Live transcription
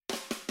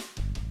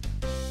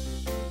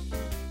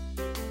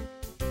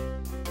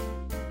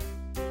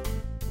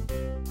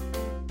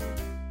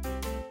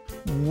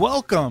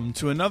Welcome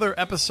to another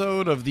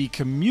episode of the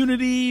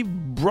Community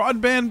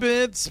Broadband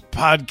Bits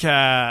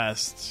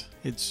podcast.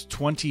 It's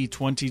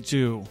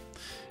 2022.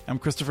 I'm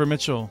Christopher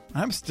Mitchell.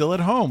 I'm still at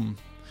home,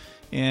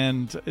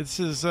 and this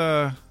is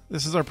our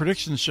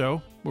predictions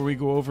show where we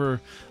go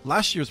over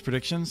last year's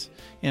predictions.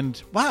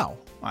 And wow,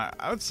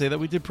 I would say that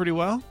we did pretty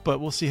well, but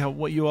we'll see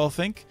what you all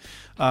think.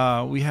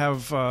 We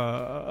have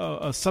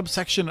a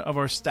subsection of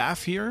our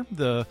staff here,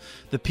 the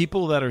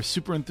people that are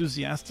super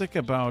enthusiastic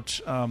about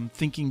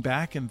thinking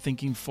back and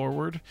thinking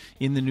forward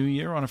in the new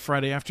year on a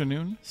Friday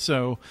afternoon.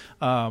 So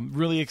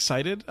really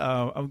excited.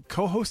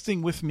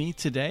 Co-hosting with me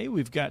today,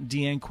 we've got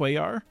Deanne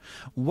Cuellar.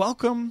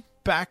 Welcome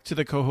back to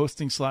the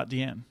co-hosting slot,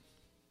 Deanne.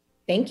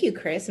 Thank you,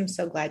 Chris. I'm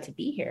so glad to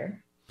be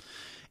here.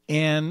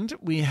 And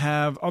we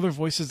have other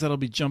voices that'll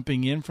be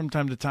jumping in from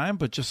time to time,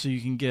 but just so you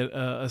can get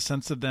a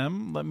sense of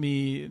them, let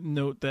me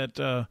note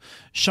that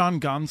Sean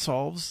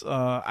Gonsalves,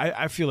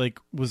 I feel like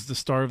was the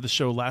star of the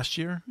show last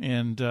year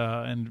and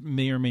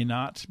may or may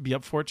not be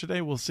up for it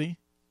today. We'll see.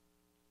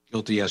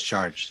 Guilty as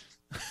charged.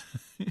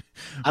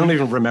 I don't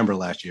even remember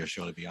last year's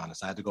show, to be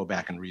honest. I had to go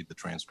back and read the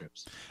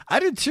transcripts. I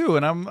did too,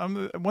 and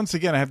I'm once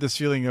again I have this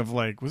feeling of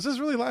like, was this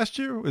really last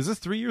year? Was this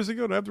 3 years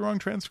ago? Did I have the wrong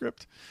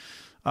transcript?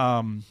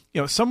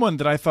 Someone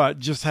that I thought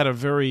just had a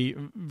very,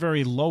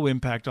 very low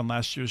impact on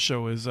last year's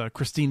show is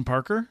Christine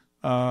Parker.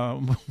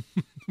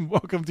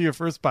 Welcome to your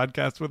first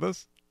podcast with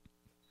us.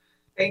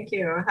 Thank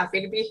you.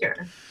 Happy to be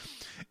here.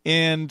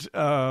 And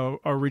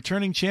our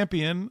returning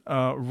champion,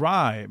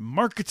 Rye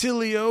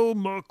Marketilio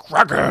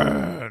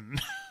McCracken.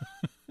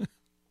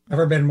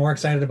 Never been more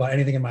excited about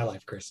anything in my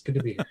life, Chris. Good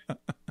to be here.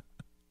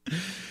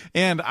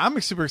 And I'm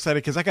super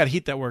excited because I got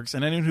heat that works.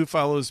 And anyone who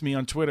follows me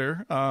on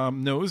Twitter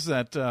knows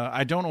that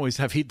I don't always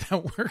have heat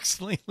that works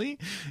lately.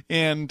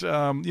 And,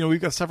 we've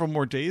got several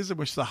more days in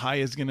which the high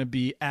is going to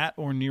be at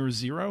or near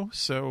zero.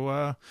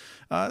 So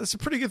it's a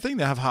pretty good thing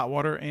to have hot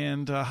water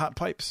and hot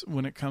pipes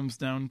when it comes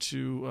down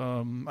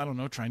to,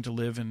 trying to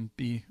live and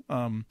be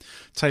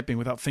typing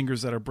without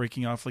fingers that are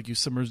breaking off like you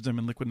submerged them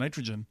in liquid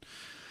nitrogen.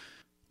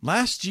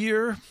 Last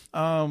year,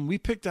 we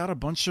picked out a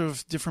bunch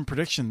of different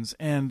predictions,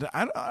 and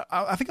I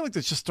think I'd like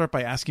to just start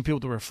by asking people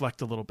to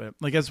reflect a little bit.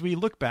 Like, as we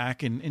look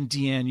back, and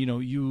Deanne,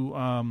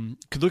 you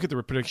could look at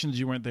the predictions.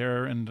 You weren't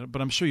there, but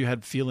I'm sure you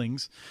had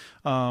feelings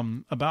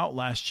about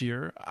last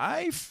year.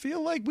 I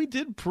feel like we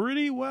did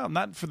pretty well,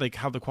 not for like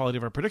how the quality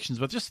of our predictions,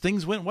 but just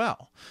things went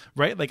well,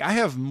 right? Like, I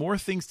have more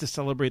things to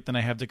celebrate than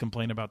I have to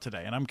complain about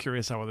today, and I'm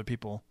curious how other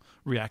people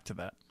react to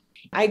that.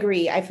 I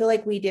agree. I feel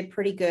like we did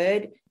pretty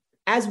good,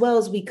 as well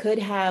as we could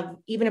have,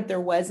 even if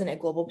there wasn't a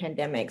global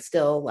pandemic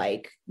still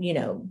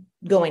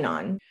going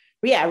on.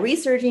 But yeah,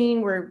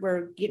 researching,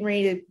 we're getting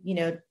ready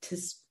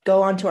to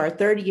go on to our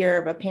third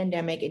year of a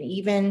pandemic, and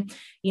even,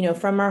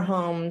 from our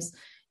homes,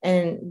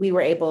 and we were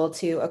able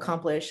to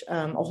accomplish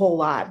a whole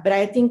lot. But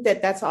I think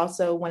that that's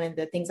also one of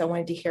the things I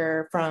wanted to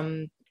hear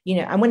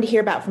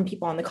about from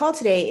people on the call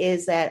today,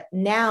 is that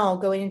now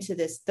going into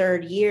this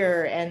third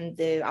year and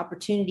the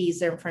opportunities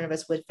that are in front of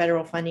us with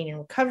federal funding and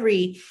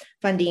recovery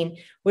funding,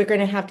 we're going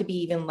to have to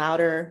be even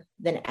louder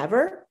than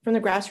ever from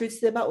the grassroots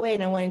to the Beltway.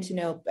 And I wanted to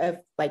know if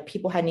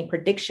people had any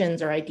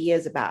predictions or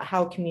ideas about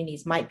how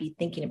communities might be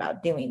thinking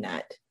about doing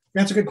that.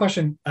 That's a good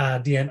question,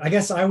 Deanne. I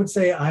guess I would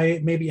say I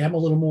maybe am a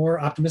little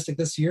more optimistic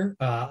this year.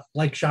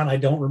 Like Sean, I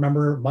don't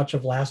remember much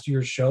of last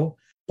year's show.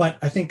 But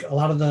I think a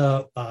lot of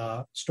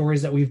the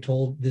stories that we've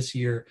told this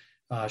year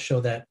show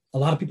that a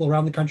lot of people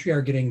around the country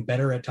are getting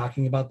better at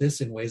talking about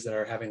this in ways that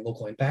are having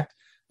local impact.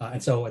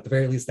 And so at the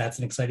very least, that's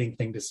an exciting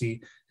thing to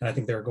see. And I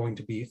think there are going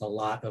to be a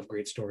lot of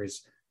great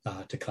stories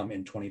to come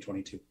in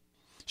 2022.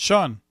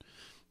 Sean,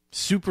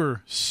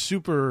 super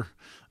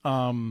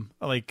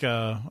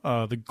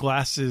the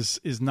glass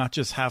is not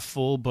just half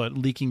full but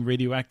leaking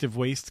radioactive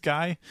waste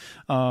guy.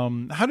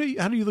 How do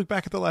you look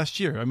back at the last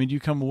year? I mean, do you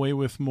come away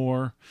with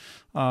more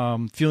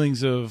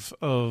feelings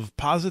of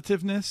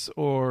positiveness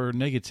or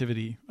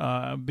negativity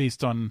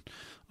based on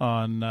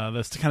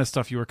this kind of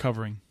stuff you were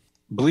covering?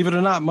 Believe it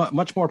or not,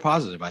 much more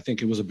positive. I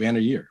think it was a banner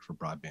year for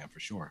broadband for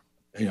sure.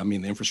 I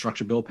mean, the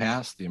infrastructure bill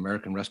passed, the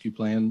American Rescue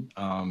Plan,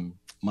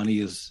 money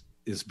is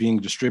being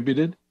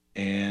distributed.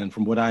 And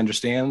from what I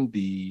understand,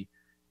 the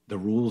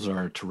rules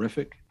are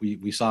terrific.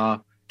 We saw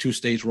 2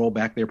 states roll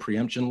back their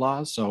preemption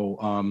laws. So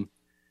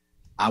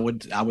I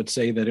would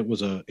say that it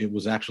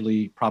was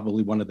actually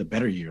probably one of the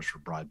better years for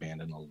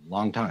broadband in a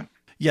long time.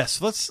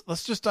 Yes, let's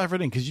just dive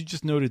right in, because you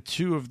just noted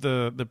 2 of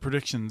the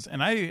predictions,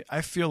 and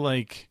I feel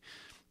like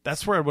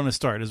that's where I want to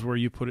start, is where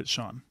you put it,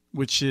 Sean,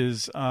 which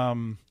is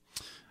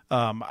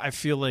I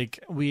feel like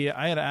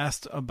I had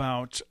asked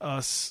about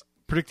us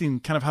predicting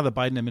kind of how the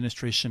Biden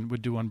administration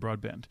would do on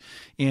broadband.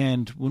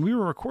 And when we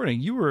were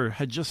recording, you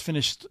had just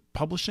finished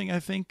publishing, I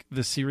think,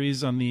 the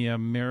series on the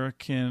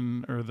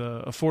American, or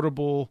the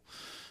Affordable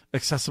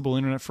Accessible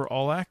Internet for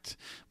All Act,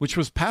 which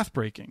was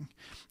path-breaking.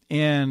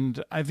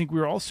 And I think we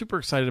were all super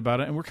excited about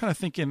it. And we're kind of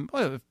thinking,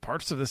 well, if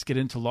parts of this get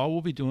into law,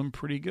 we'll be doing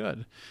pretty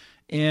good.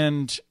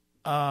 And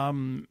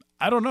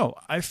I don't know.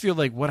 I feel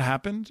like what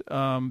happened,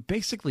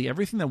 basically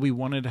everything that we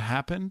wanted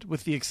happened,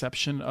 with the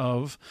exception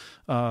of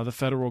the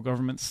federal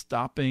government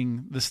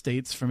stopping the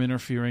states from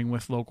interfering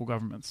with local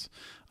governments.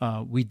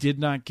 We did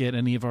not get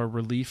any of our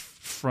relief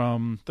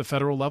from the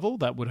federal level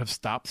that would have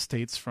stopped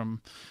states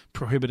from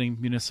prohibiting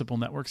municipal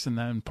networks and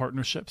then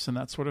partnerships and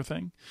that sort of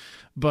thing.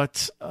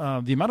 But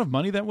the amount of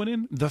money that went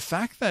in, the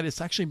fact that it's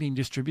actually being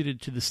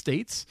distributed to the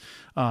states,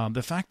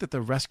 the fact that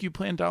the rescue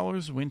plan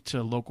dollars went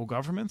to local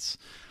governments,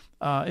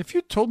 if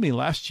you told me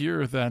last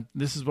year that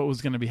this is what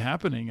was going to be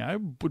happening, I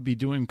would be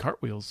doing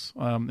cartwheels.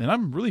 And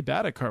I'm really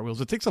bad at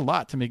cartwheels. It takes a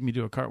lot to make me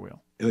do a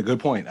cartwheel. A good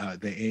point.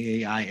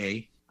 The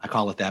AAIA, I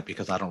call it that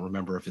because I don't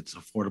remember if it's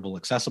affordable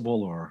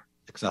accessible or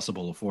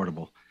accessible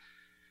affordable.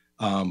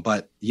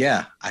 But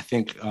yeah, I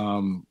think,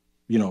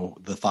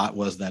 the thought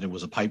was that it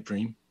was a pipe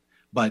dream.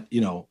 But,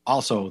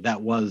 also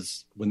that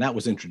was, when that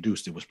was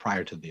introduced, it was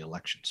prior to the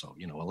election. So,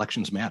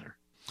 elections matter.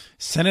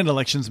 Senate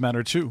elections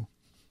matter too.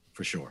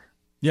 For sure.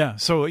 Yeah.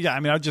 So, yeah, I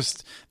mean,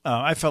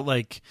 I felt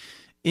like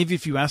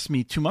if you asked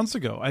me 2 months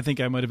ago, I think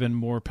I might have been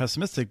more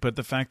pessimistic. But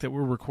the fact that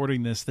we're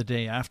recording this the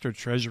day after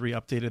Treasury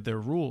updated their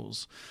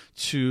rules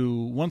to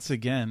once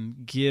again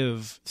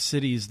give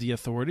cities the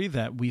authority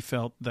that we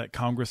felt that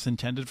Congress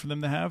intended for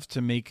them to have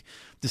to make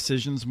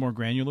decisions more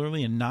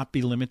granularly and not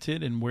be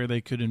limited in where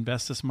they could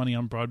invest this money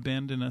on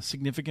broadband in a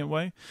significant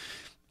way.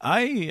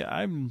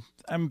 I'm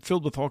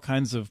filled with all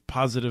kinds of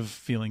positive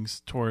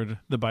feelings toward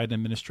the Biden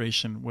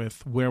administration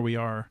with where we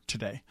are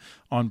today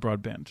on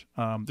broadband.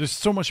 There's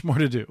so much more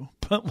to do,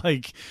 but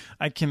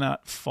I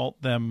cannot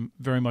fault them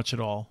very much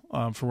at all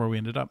for where we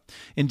ended up.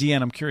 And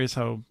Deanne, I'm curious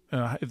how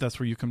if that's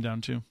where you come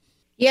down to.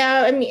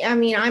 Yeah, I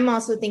mean, I'm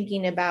also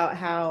thinking about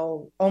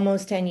how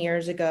almost 10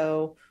 years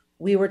ago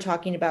we were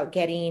talking about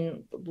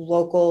getting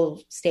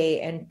local,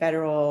 state, and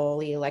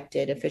federally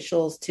elected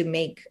officials to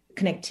make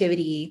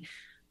connectivity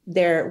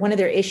one of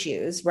their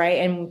issues, right?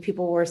 And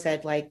people were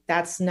said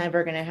that's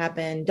never going to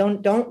happen.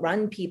 Don't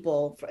run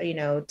people,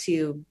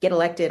 to get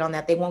elected on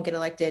that. They won't get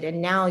elected.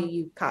 And now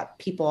you've got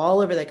people all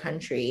over the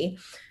country,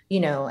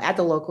 at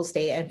the local,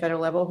 state, and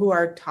federal level who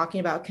are talking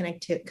about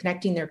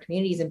connecting their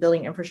communities and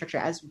building infrastructure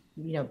as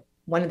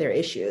one of their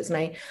issues.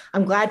 And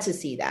I'm glad to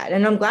see that,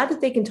 and I'm glad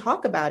that they can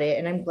talk about it.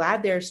 And I'm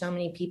glad there are so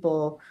many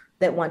people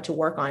that want to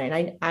work on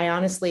it. I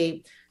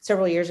honestly,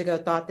 several years ago,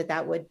 thought that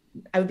I would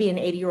be an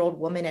 80-year-old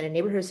woman at a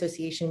neighborhood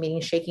association meeting,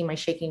 shaking my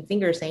shaking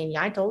finger saying,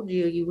 yeah, I told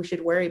you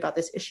should worry about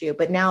this issue.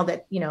 But now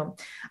that,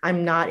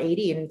 I'm not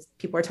 80 and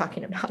people are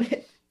talking about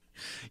it.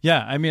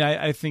 Yeah. I mean,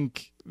 I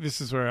think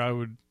this is where I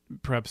would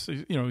perhaps,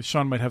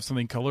 Sean might have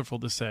something colorful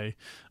to say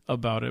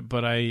about it,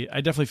 but I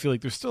definitely feel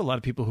like there's still a lot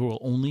of people who will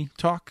only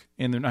talk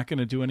and they're not going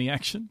to do any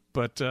action,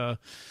 but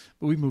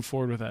we move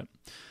forward with that.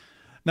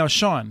 Now,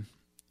 Sean,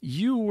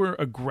 you were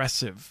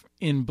aggressive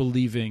in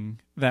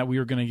believing that we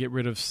were going to get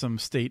rid of some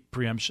state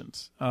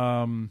preemptions.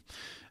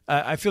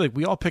 I feel like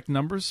we all picked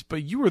numbers,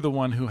 but you were the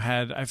one who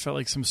had, I felt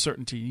like, some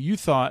certainty. You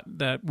thought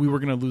that we were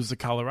going to lose the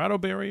Colorado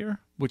barrier,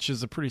 which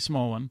is a pretty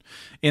small one,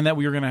 and that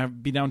we were going to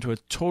be down to a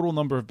total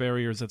number of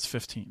barriers that's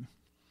 15.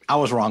 I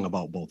was wrong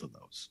about both of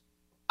those.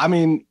 I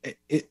mean,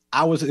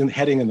 I was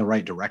heading in the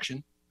right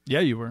direction. Yeah,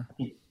 you were.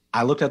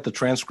 I looked at the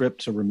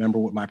transcript to remember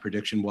what my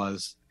prediction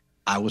was.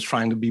 I was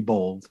trying to be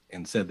bold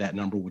and said that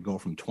number would go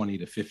from 20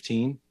 to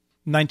 15.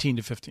 19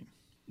 to 15.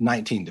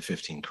 19 to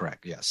 15,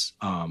 correct, yes.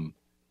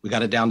 We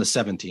got it down to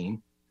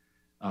 17.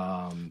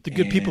 The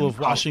good people of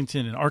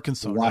Washington and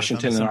Arkansas.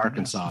 Washington and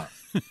Arkansas.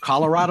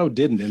 Colorado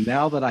didn't. And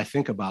now that I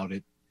think about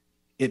it,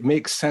 it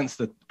makes sense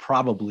that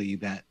probably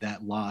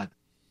that law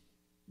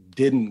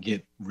didn't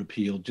get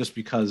repealed just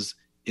because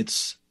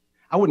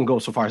I wouldn't go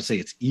so far as to say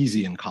it's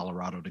easy in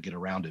Colorado to get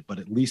around it, but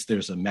at least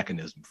there's a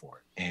mechanism for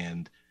it.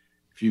 And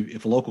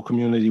if a local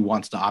community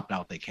wants to opt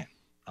out, they can.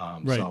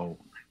 Right.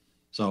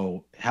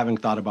 So having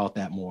thought about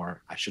that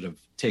more, I should have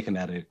taken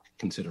that into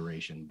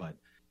consideration, but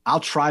I'll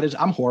try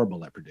to. I'm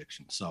horrible at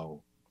predictions.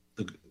 So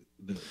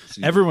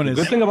everyone is.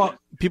 Good thing about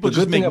people the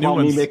just good make thing new about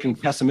ones. me making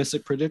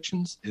pessimistic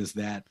predictions is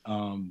that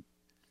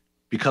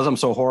because I'm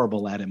so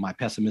horrible at it, my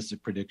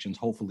pessimistic predictions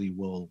hopefully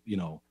will,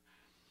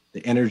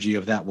 the energy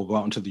of that will go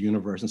out into the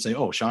universe and say,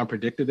 oh, Sean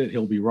predicted it,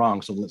 he'll be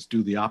wrong, so let's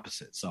do the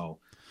opposite. So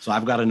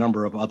I've got a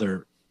number of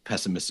other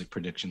pessimistic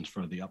predictions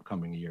for the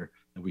upcoming year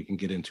that we can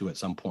get into at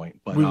some point.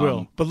 But we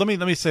will. But let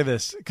me say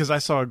this, because I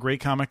saw a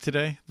great comic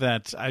today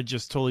that I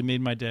just totally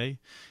made my day.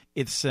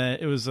 It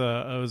was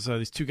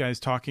these two guys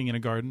talking in a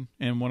garden,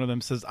 and one of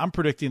them says, "I'm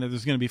predicting that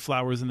there's going to be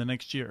flowers in the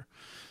next year,"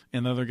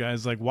 and the other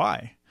guy's like,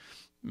 "Why?"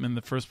 And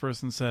the first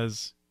person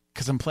says,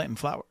 "Because I'm planting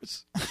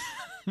flowers."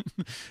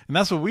 And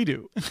that's what we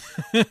do,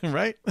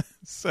 right?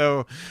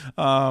 So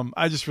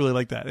I just really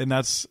like that, and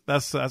that's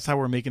how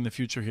we're making the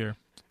future here.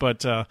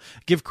 But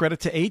give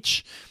credit to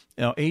H.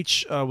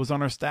 H was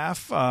on our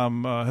staff,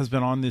 has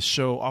been on this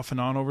show off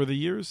and on over the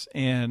years.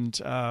 And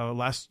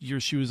last year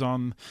she was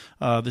on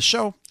the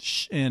show,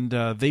 and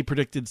they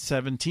predicted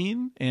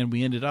 17, and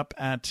we ended up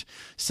at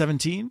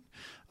 17.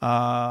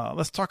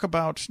 Let's talk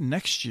about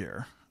next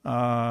year. We're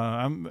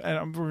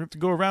going to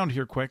go around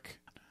here quick.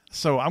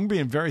 So I'm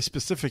being very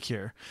specific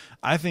here.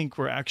 I think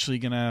we're actually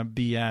going to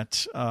be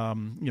at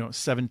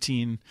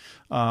 17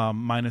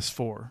 minus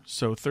 4,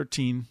 so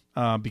 13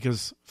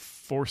 because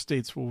 5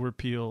 states will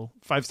repeal,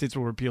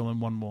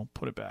 and 1 will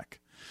put it back.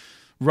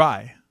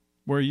 Rye,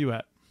 where are you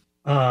at?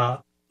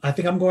 I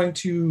think I'm going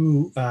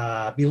to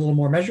be a little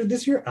more measured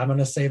this year. I'm going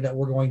to say that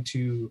we're going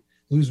to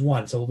lose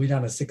 1, so we'll be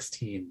down to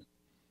 16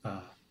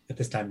 at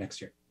this time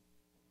next year.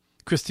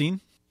 Christine?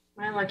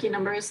 My lucky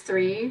number is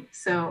 3,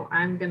 so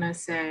I'm going to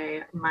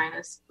say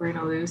minus, we're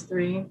going to lose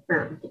 3.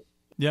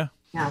 Yeah,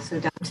 so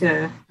down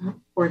to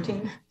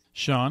 14.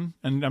 Sean,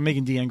 and I'm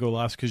making Deanne go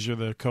last because you're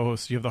the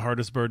co-host. You have the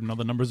hardest burden. All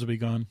the numbers will be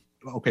gone.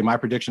 Okay, my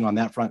prediction on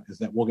that front is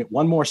that we'll get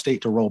one more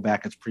state to roll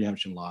back its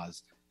preemption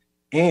laws.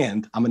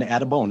 And I'm going to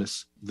add a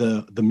bonus.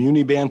 The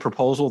muni ban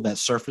proposal that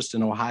surfaced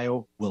in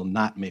Ohio will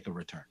not make a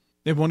return.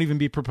 It won't even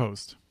be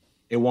proposed.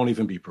 It won't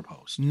even be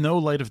proposed. No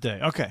light of day.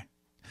 Okay.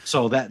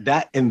 So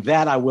that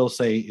I will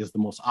say is the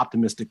most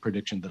optimistic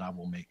prediction that I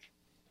will make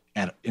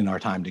in our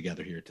time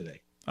together here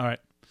today. All right.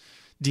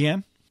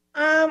 Deanne?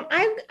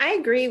 I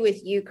agree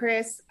with you,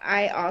 Chris.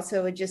 I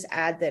also would just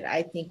add that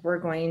I think we're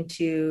going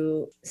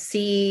to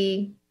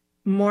see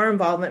more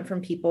involvement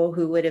from people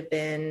who would have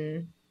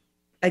been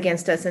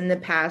against us in the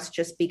past,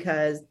 just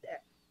because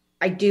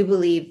I do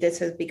believe this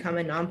has become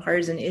a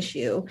nonpartisan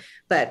are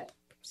but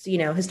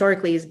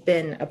historically has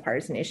been a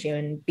partisan issue.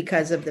 And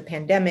because of the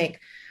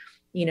pandemic,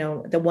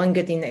 the one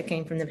good thing that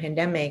came from the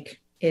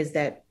pandemic is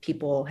that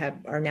people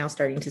are now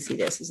starting to see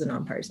this as a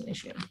nonpartisan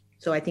issue.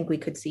 So I think we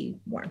could see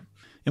more.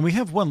 And we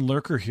have one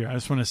lurker here. I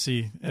just want to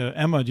see.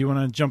 Emma, do you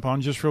want to jump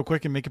on just real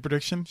quick and make a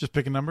prediction? Just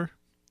pick a number.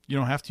 You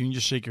don't have to. You can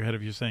just shake your head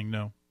if you're saying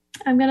no.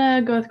 I'm going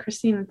to go with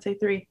Christine and say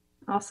 3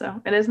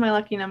 also. It is my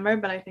lucky number,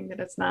 but I think that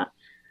it's not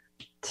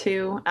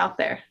too out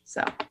there.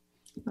 So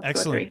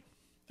excellent.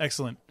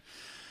 Excellent.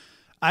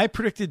 I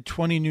predicted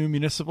 20 new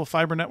municipal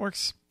fiber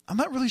networks. I'm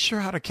not really sure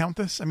how to count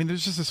this. I mean,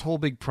 there's just this whole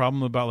big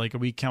problem about are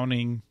we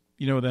counting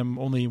them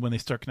only when they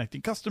start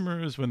connecting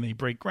customers, when they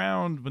break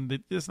ground, when they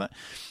this and that.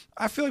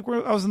 I feel like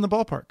I was in the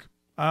ballpark.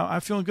 I'm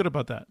feeling good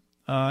about that.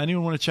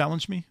 Anyone want to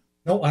challenge me?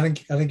 No, I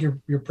think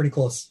you're pretty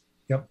close.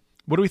 Yep.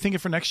 What are we thinking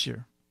for next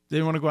year? Do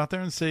they want to go out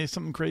there and say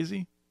something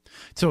crazy?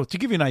 So to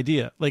give you an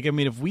idea,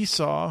 if we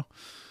saw,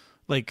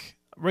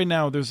 right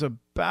now there's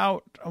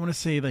about, I want to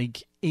say 80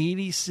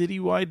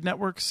 citywide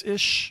networks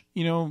ish.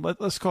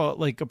 Let's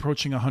call it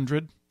approaching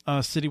 100.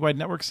 Citywide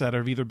networks that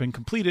have either been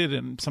completed,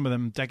 and some of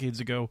them decades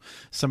ago,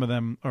 some of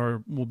them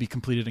will be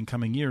completed in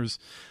coming years.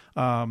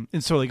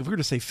 And so if we were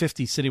to say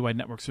 50 citywide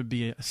networks would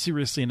be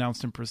seriously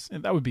announced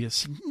that would be a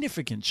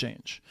significant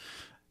change.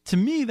 To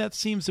me, that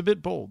seems a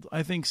bit bold.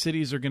 I think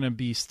cities are going to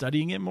be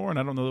studying it more, and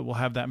I don't know that we'll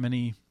have that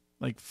many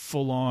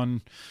full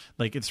on,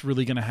 it's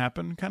really going to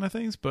happen kind of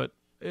things, but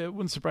it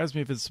wouldn't surprise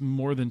me if it's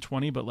more than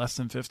 20, but less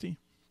than 50.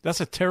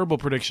 That's a terrible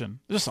prediction.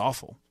 Just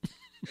awful.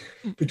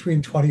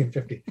 Between 20 and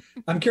 50.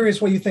 I'm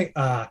curious what you think.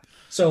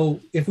 So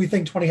if we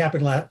think 20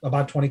 happened,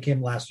 about 20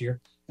 came last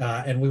year,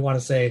 and we want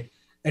to say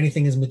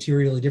anything is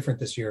materially different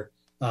this year,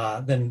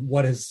 then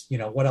what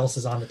else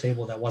is on the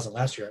table that wasn't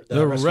last year?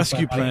 The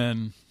rescue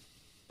plan.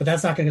 But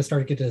that's not going to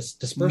start to get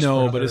dispersed.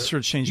 No, but it's sort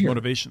of changed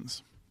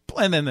motivations.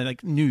 And then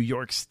New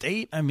York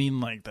State, I mean,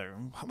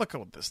 look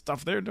at the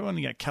stuff they're doing.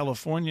 You got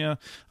California.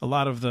 A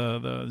lot of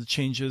the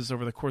changes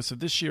over the course of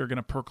this year are going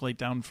to percolate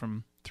down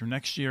through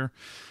next year.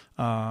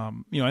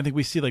 I think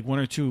we see 1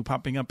 or 2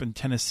 popping up in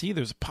Tennessee.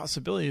 There's a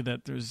possibility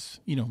that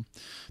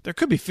there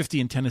could be 50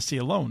 in Tennessee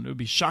alone. It would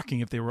be shocking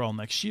if they were all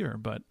next year.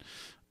 But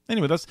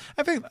anyway,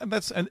 I think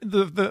that's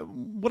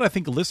what I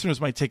think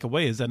listeners might take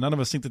away is that none of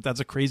us think that that's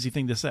a crazy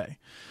thing to say.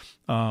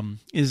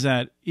 Is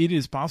that it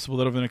is possible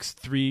that over the next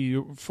 3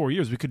 or 4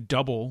 years, we could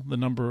double the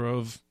number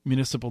of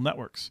municipal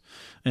networks.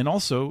 And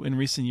also in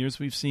recent years,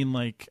 we've seen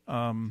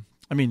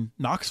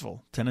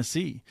Knoxville,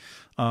 Tennessee,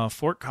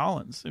 Fort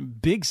Collins,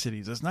 and big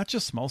cities. It's not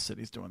just small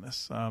cities doing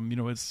this.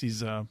 It's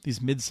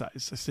these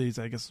mid-sized cities,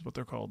 I guess is what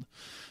they're called.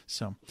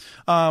 So,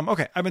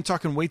 okay, I've been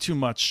talking way too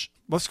much.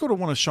 Let's go to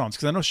one of Sean's,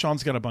 because I know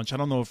Sean's got a bunch. I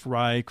don't know if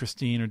Rye,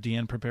 Christine, or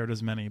Deanne prepared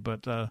as many,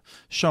 but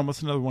Sean,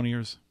 what's another one of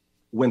yours?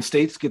 When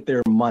states get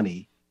their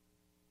money,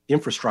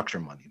 infrastructure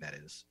money, that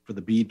is, for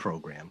the BEAD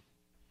program.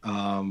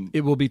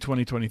 It will be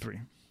 2023.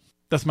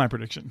 That's my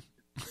prediction.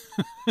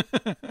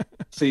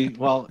 See,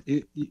 well,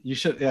 you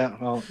should, yeah,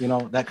 well,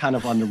 that kind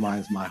of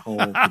undermines my whole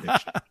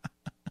prediction.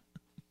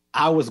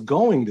 I was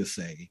going to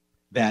say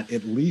that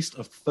at least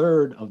a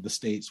third of the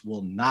states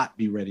will not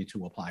be ready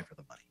to apply for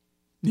the money.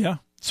 Yeah.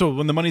 So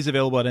when the money's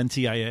available at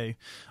NTIA,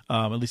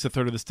 at least a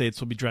third of the states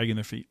will be dragging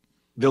their feet.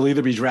 They'll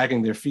either be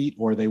dragging their feet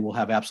or they will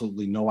have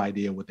absolutely no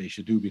idea what they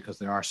should do, because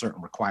there are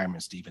certain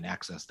requirements to even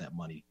access that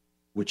money,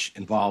 which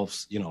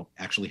involves,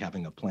 actually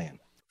having a plan.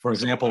 For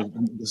example,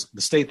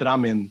 the state that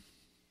I'm in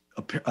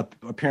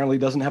apparently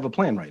doesn't have a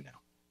plan right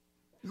now.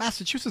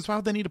 Massachusetts, why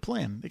would they need a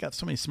plan? They got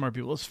so many smart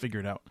people. Let's figure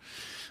it out.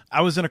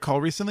 I was in a call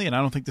recently, and I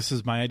don't think this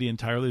is my idea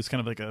entirely. It's kind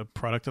of like a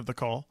product of the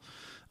call.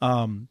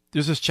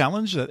 There's this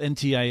challenge that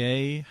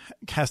NTIA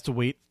has to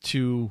wait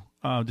to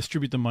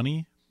distribute the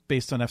money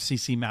based on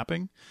FCC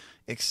mapping,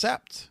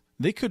 except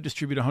they could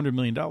distribute $100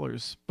 million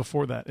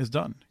before that is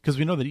done, because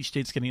we know that each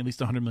state's getting at least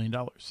 $100 million.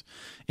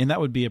 And that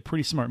would be a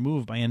pretty smart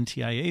move by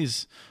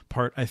NTIA's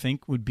part, I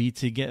think, would be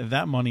to get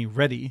that money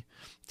ready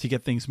to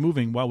get things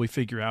moving while we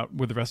figure out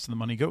where the rest of the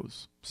money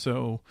goes.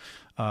 So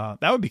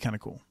that would be kind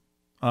of cool.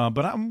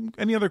 But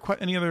any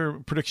other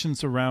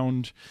predictions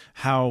around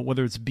how,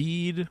 whether it's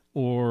BEAD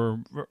or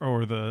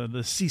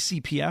the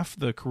CCPF,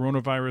 the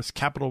Coronavirus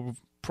Capital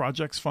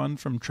Projects Fund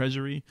from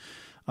Treasury,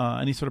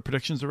 any sort of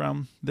predictions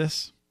around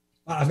this?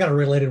 I've got a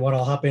related one.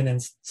 I'll hop in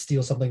and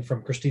steal something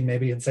from Christine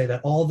maybe and say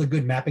that all the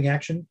good mapping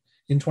action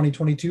in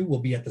 2022 will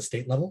be at the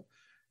state level.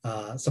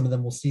 Some of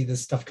them will see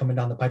this stuff coming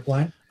down the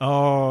pipeline.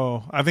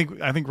 Oh, I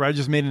think Raj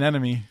just made an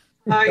enemy.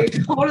 You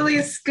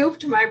totally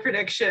scooped my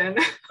prediction.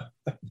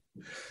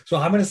 So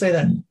I'm going to say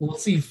that we'll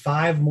see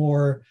 5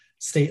 more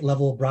state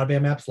level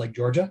broadband maps like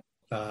Georgia.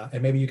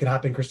 And maybe you can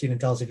hop in, Christine, and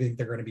tell us if you think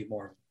they're going to be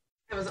more.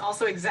 That was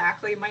also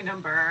exactly my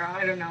number.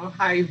 I don't know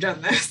how you've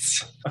done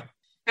this.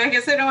 I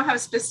guess I don't have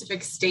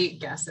specific state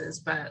guesses,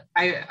 but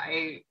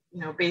I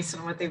based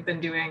on what they've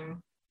been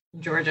doing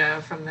in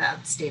Georgia from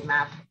that state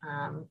map,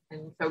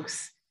 and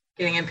folks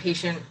getting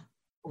impatient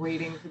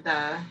waiting for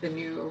the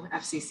new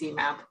FCC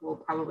map will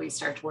probably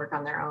start to work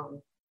on their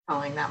own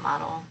following that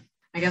model.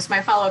 I guess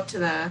my follow-up to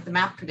the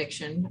map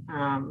prediction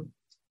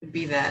would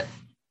be that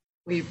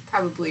we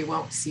probably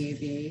won't see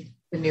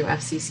the new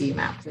FCC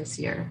map this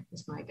year,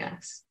 is my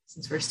guess,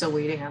 since we're still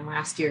waiting on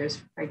last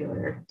year's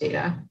regular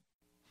data.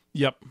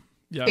 Yep.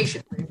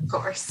 Patiently, of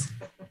course.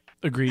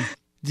 Agree.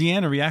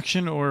 Deanne, a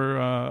reaction or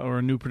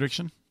a new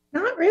prediction?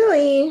 Not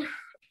really.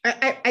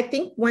 I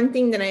think one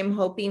thing that I'm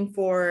hoping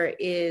for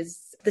is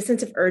the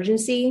sense of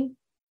urgency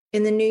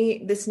in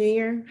this new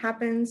year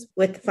happens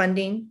with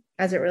funding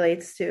as it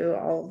relates to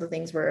all the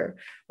things we're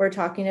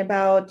talking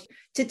about.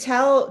 To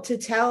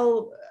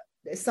tell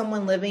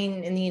someone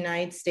living in the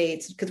United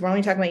States, because we're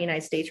only talking about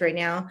United States right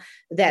now,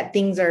 that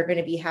things are going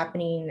to be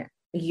happening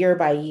year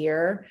by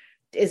year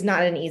is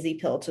not an easy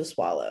pill to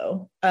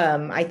swallow,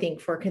 I think,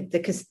 for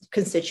the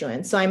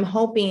constituents. So I'm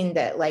hoping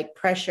that like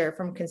pressure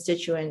from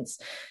constituents,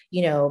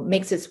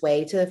 makes its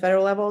way to the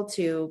federal level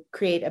to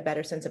create a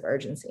better sense of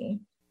urgency.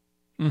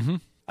 Mm-hmm.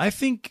 I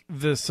think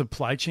the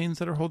supply chains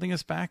that are holding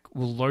us back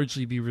will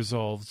largely be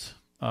resolved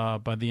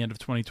by the end of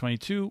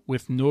 2022,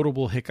 with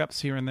notable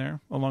hiccups here and there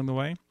along the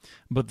way.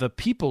 But the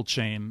people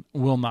chain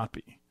will not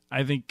be.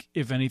 I think,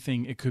 if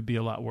anything, it could be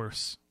a lot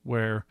worse,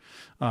 where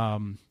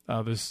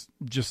there's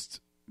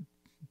just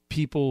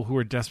people who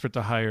are desperate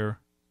to hire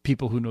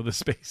people who know the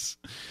space.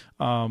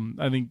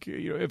 I think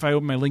if I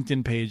open my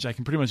LinkedIn page, I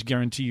can pretty much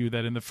guarantee you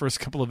that in the first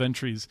couple of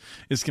entries,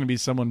 it's going to be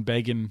someone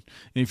begging,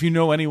 and if you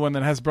know anyone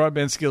that has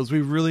broadband skills, we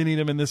really need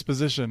them in this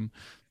position.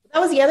 That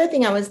was the other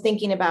thing I was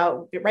thinking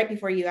about right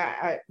before you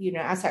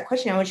asked that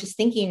question. I was just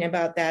thinking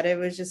about that. It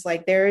was just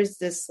like, there's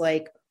this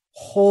like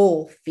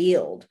whole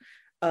field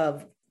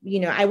of,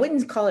 I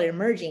wouldn't call it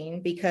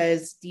emerging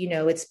because,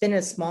 it's been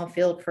a small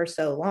field for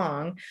so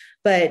long,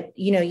 but,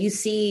 you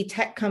see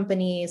tech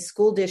companies,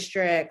 school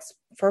districts,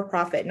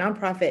 for-profit,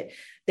 nonprofit,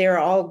 they're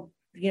all,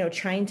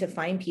 trying to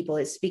find people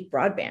that speak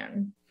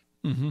broadband.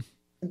 Mm-hmm.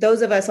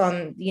 Those of us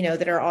on,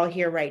 that are all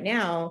here right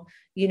now,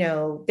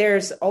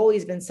 there's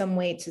always been some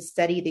way to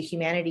study the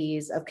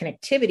humanities of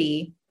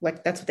connectivity,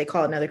 like that's what they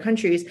call it in other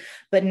countries,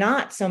 but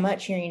not so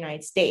much here in the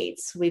United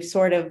States. It's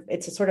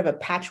a sort of a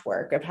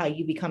patchwork of how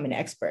you become an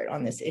expert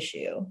on this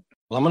issue.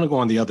 Well, I'm going to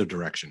go in the other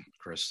direction,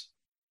 Chris,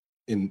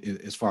 in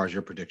as far as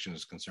your prediction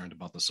is concerned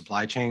about the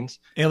supply chains.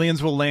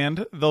 Aliens will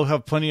land. They'll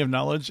have plenty of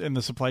knowledge, and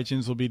the supply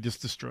chains will be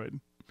just destroyed.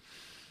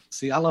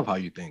 See, I love how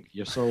you think.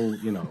 You're so,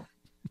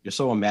 you're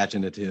so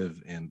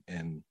imaginative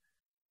and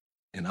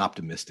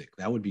optimistic.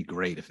 That would be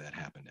great if that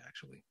happened,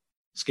 actually.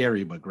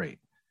 Scary, but great.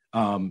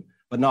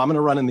 But no, I'm going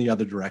to run in the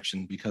other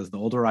direction, because the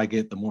older I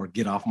get, the more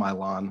get off my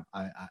lawn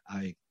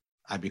I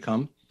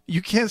become.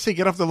 You can't say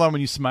get off the lawn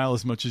when you smile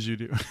as much as you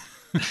do.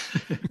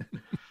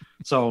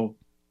 So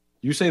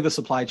you say the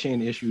supply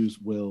chain issues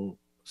will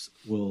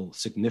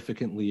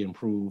significantly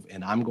improve,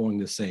 and I'm going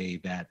to say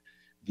that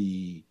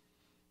the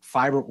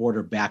fiber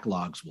order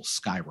backlogs will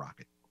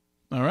skyrocket.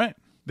 All right.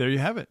 There you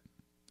have it.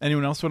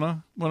 Anyone else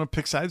want to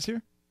pick sides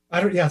here?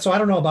 So I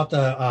don't know about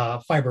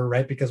the fiber,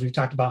 right? Because we've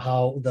talked about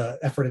how the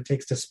effort it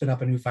takes to spin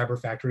up a new fiber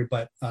factory,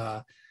 but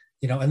and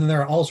then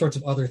there are all sorts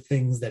of other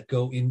things that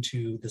go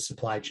into the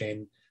supply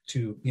chain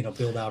to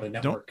build out a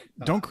network.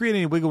 Don't create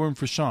any wiggle room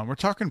for Sean. We're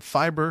talking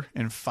fiber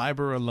and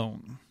fiber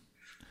alone.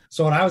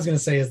 So what I was going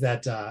to say is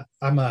that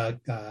I'm a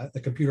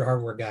computer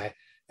hardware guy,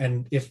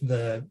 and if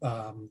the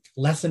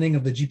lessening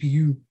of the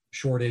GPU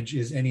shortage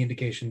is any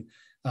indication,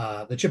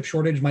 the chip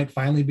shortage might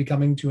finally be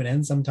coming to an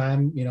end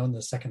sometime, in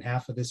the second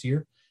half of this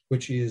year,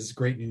 which is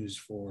great news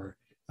for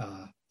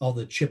all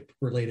the chip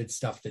related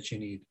stuff that you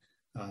need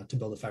to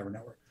build a fiber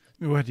network.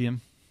 Go ahead, Ian.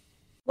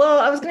 Well,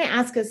 I was going to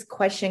ask this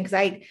question because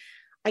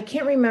I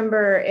can't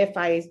remember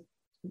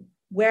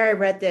where I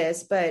read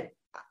this, but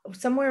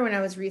somewhere when I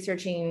was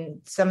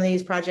researching some of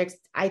these projects,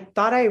 I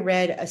thought I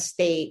read a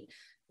state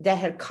that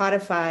had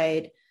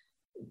codified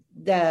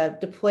the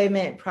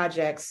deployment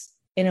projects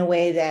in a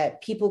way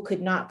that people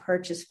could not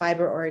purchase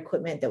fiber or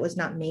equipment that was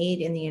not made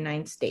in the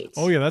United States.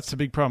 Oh yeah, that's a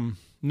big problem.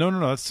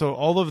 No. So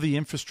all of the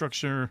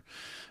infrastructure,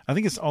 I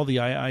think it's all the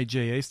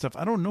IIJA stuff.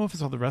 I don't know if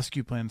it's all the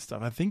rescue plan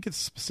stuff. I think it's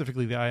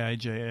specifically the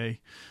IIJA.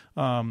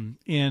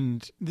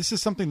 And this is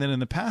something that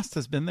in the past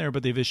has been there,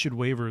 but they've issued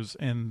waivers,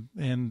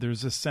 and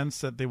there's a sense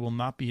that they will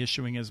not be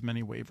issuing as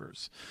many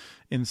waivers.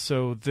 And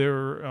so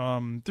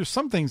there's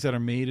some things that are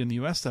made in the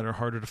U.S. that are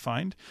harder to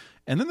find.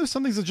 And then there's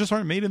some things that just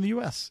aren't made in the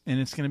U.S. And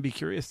it's going to be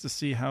curious to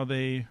see how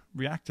they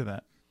react to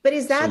that. But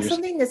is that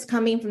something that's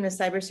coming from the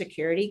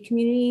cybersecurity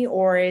community,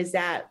 or is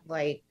that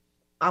like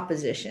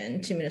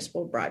opposition to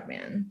municipal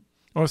broadband?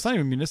 Oh, it's not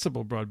even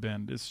municipal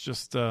broadband. It's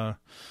just, no,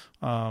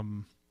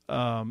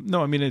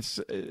 I mean, it's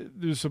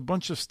there's a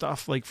bunch of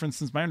stuff. Like, for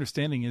instance, my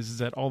understanding is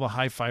that all the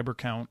high fiber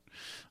count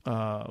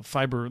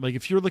fiber, like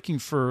if you're looking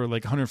for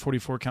like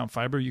 144 count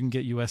fiber, you can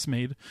get US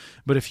made.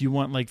 But if you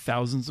want like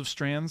thousands of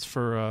strands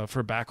for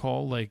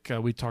backhaul, like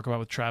we talk about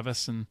with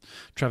Travis, and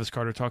Travis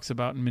Carter talks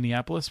about in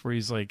Minneapolis, where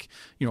he's like,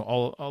 you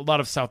know, a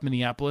lot of South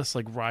Minneapolis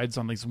like rides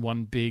on this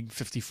one big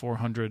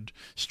 5,400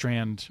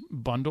 strand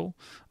bundle.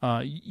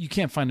 You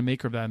can't find a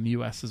maker of that in the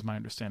US, is my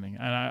understanding.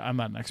 And I'm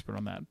not an expert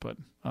on that, but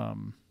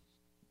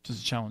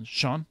just a challenge.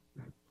 Sean?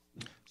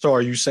 So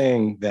are you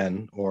saying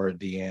then, or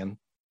Deanne,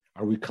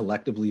 are we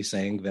collectively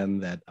saying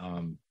then that,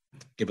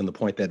 given the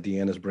point that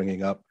Deanne is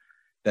bringing up,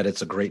 that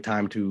it's a great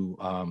time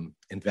to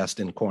invest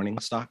in Corning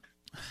stock?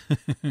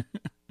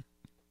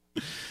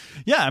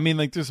 Yeah, I mean,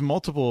 like there's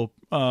multiple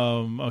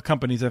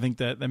companies, I think,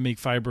 that make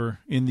fiber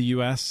in the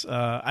U.S.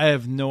 I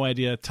have no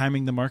idea.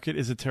 Timing the market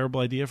is a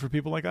terrible idea for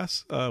people like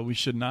us. We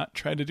should not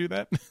try to do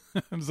that,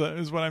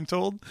 is what I'm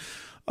told.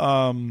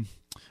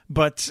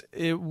 But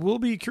it will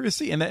be curious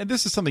to see. And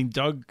this is something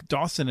Doug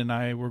Dawson and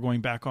I were going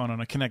back on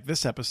a Connect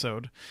This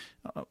episode.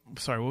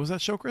 Sorry, what was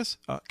that show, Chris?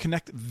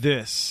 Connect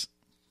This.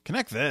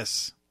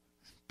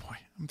 Boy,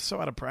 I'm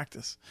so out of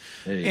practice.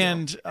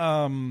 And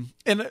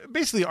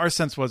basically our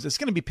sense was it's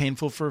going to be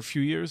painful for a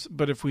few years,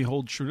 but if we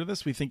hold true to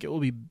this, we think it will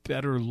be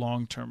better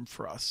long-term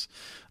for us.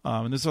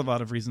 And there's a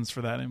lot of reasons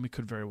for that, and we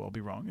could very well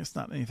be wrong. It's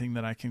not anything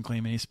that I can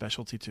claim any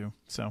specialty to.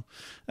 So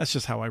that's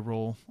just how I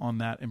roll on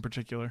that in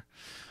particular.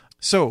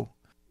 So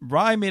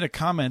Rye made a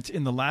comment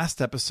in the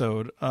last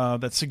episode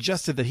that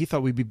suggested that he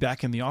thought we'd be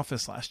back in the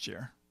office last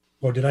year.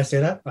 Oh, did I say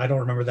that? I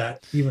don't remember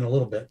that even a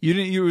little bit. You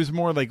didn't. It was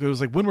more like, it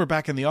was like when we're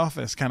back in the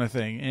office kind of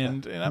thing.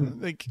 And I'm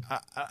like,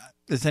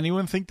 does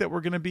anyone think that we're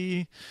going to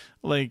be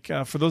like,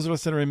 for those of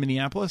us that are in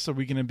Minneapolis, are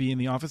we going to be in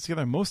the office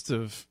together? Most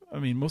of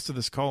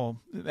this call,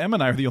 Em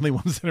and I are the only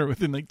ones that are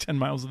within like 10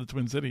 miles of the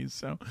Twin Cities.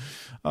 So,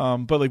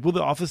 but like, will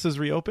the offices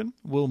reopen?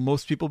 Will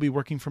most people be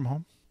working from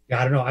home? Yeah,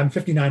 I don't know. I'm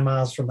 59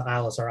 miles from the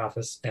ILSR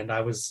office, and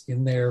I was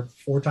in there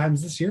 4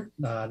 times this year,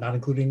 not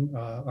including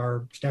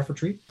our staff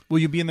retreat. Will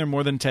you be in there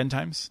more than 10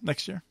 times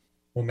next year?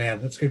 Well,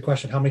 man, that's a good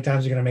question. How many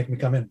times are you going to make me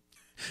come in?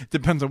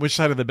 Depends on which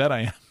side of the bed I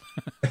am.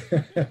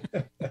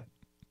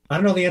 I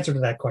don't know the answer to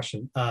that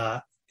question.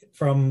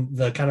 From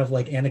the kind of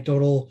like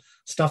anecdotal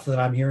stuff that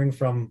I'm hearing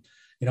from,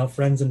 you know,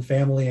 friends and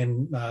family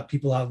and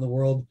people out in the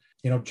world,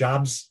 you know,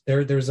 jobs,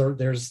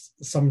 there's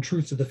some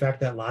truth to the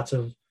fact that lots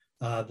of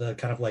the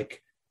kind of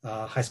like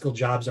high skilled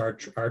jobs are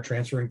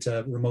transferring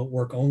to remote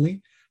work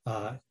only,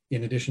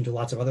 in addition to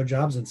lots of other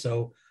jobs, and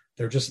so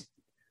they're just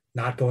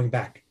not going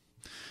back.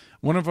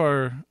 One of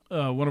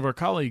our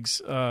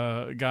colleagues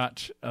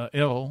got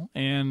ill,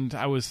 and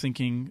I was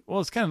thinking, well,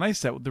 it's kind of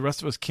nice that the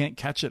rest of us can't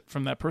catch it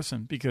from that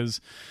person,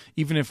 because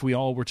even if we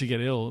all were to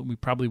get ill, we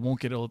probably won't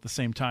get ill at the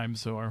same time,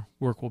 so our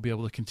work will be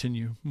able to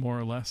continue more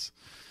or less.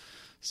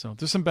 So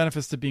there's some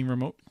benefits to being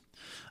remote.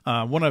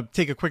 I want to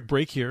take a quick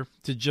break here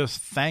to just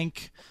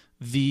thank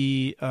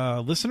the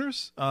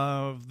listeners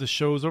of the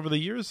shows over the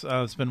years.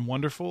 It's been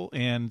wonderful,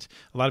 and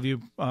a lot of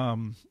you,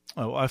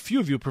 a few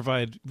of you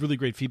provide really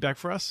great feedback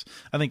for us.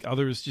 I think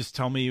others just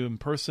tell me in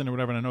person or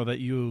whatever, and I know that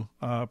you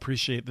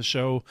appreciate the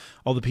show,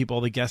 all the people,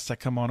 all the guests that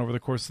come on over the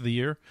course of the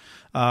year.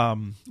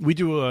 We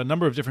do a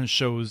number of different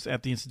shows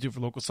at the Institute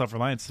for Local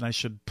Self-Reliance, and I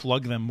should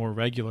plug them more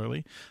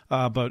regularly.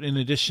 But in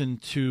addition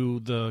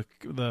to the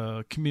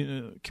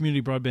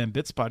Community Broadband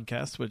Bits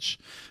podcast, which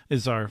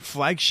is our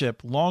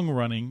flagship,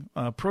 long-running,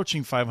 approaching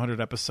 500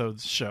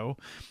 episodes show,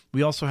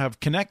 we also have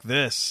Connect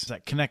This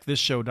at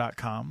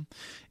connectthisshow.com,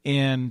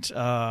 and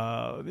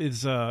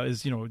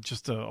is you know,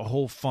 just a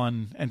whole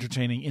fun,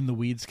 entertaining, in the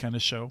weeds kind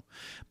of show.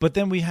 But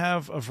then we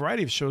have a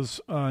variety of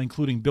shows,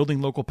 including Building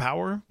Local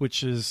Power,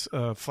 which is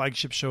a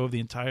flagship show of the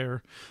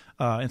entire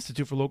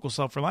Institute for Local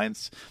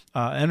Self-Reliance.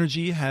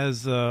 Energy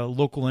has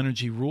Local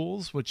Energy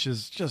Rules, which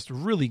is just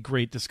really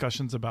great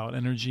discussions about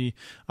energy,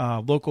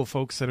 local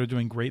folks that are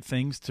doing great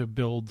things to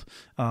build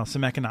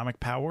some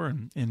economic power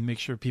and make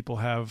sure people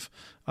have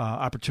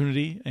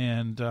opportunity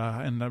and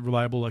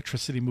reliable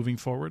electricity moving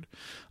forward.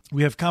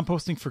 We have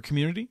composting for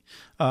community,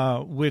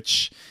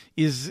 which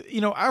is,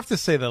 I have to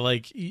say that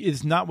like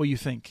it's not what you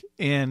think.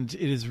 And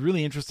it is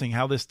really interesting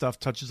how this stuff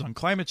touches on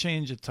climate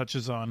change. It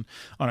touches on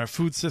our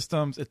food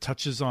systems. It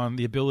touches on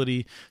the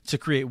ability to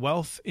create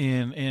wealth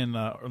in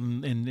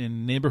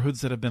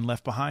neighborhoods that have been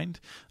left behind.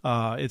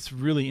 It's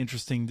really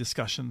interesting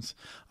discussions.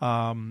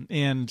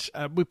 And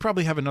we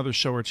probably have another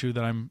show or two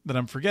that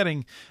I'm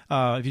forgetting.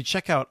 If you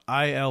check out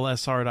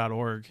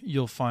ilsr.org,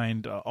 you'll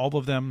find all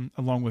of them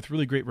along with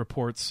really great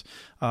reports.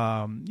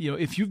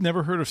 If you've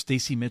never heard of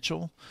Stacy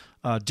Mitchell,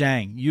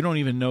 dang, you don't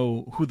even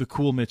know who the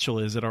cool Mitchell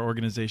is at our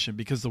organization,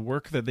 because the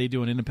work that they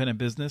do in independent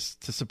business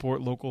to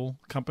support local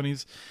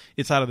companies,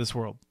 it's out of this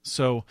world.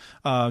 So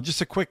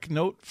just a quick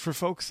note for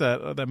folks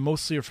that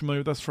mostly are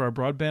familiar with us for our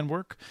broadband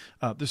work.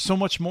 There's so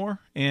much more,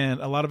 and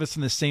a lot of it's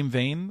in the same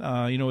vein.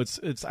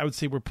 It's I would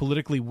say we're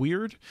politically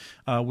weird.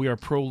 We are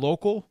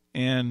pro-local.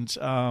 And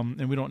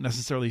we don't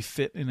necessarily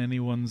fit in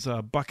anyone's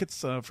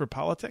buckets for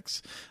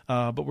politics,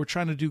 but we're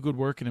trying to do good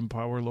work and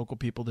empower local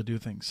people to do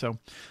things. So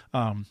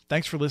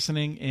thanks for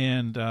listening,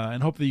 and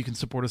hope that you can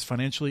support us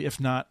financially. If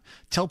not,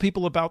 tell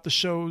people about the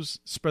shows,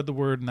 spread the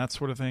word, and that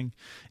sort of thing.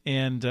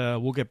 And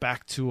we'll get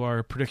back to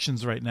our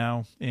predictions right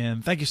now.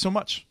 And thank you so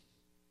much.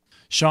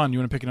 Sean, you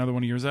want to pick another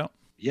one of yours out?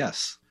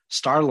 Yes.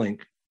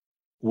 Starlink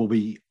will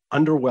be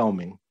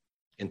underwhelming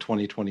in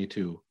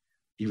 2022.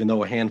 Even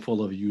though a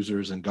handful of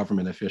users and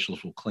government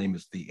officials will claim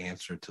it's the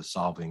answer to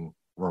solving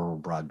rural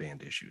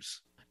broadband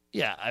issues.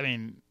 Yeah, I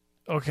mean,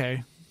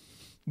 okay.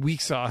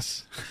 Weak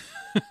sauce.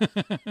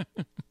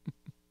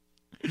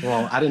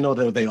 Well, I didn't know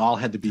that they all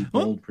had to be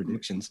bold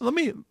predictions.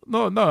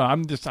 No,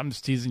 I'm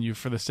just teasing you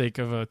for the sake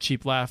of a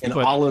cheap laugh. And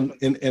all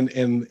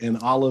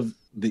of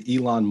the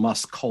Elon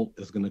Musk cult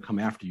is going to come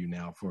after you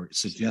now for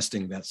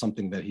suggesting that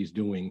something that he's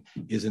doing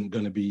isn't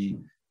going to be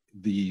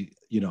the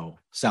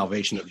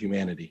salvation of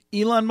humanity.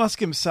 Elon Musk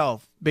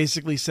himself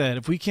basically said,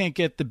 if we can't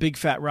get the big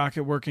fat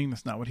rocket working,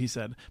 that's not what he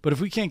said, but if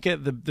we can't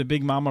get the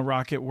big mama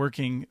rocket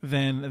working,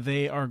 then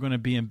they are going to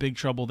be in big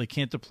trouble. They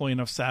can't deploy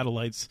enough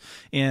satellites,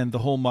 and the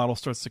whole model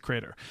starts to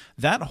crater.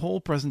 That whole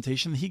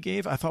presentation he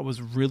gave, I thought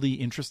was really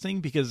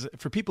interesting, because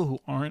for people who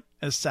aren't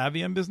as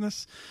savvy in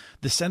business,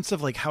 the sense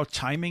of like how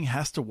timing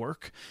has to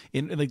work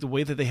in like the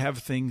way that they have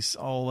things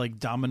all like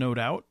dominoed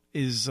out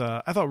is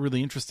I thought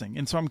really interesting.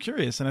 And so I'm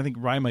curious, and I think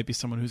Rye might be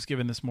someone who's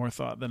given this more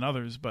thought than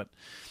others, but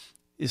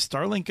is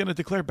Starlink going to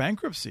declare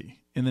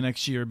bankruptcy in the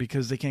next year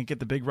because they can't get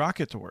the big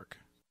rocket to work?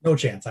 No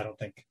chance, I don't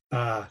think.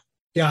 I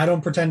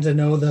don't pretend to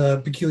know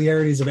the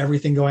peculiarities of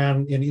everything going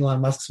on in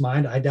Elon Musk's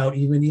mind. I doubt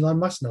even Elon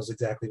Musk knows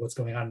exactly what's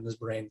going on in his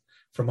brain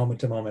from moment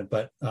to moment,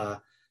 but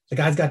the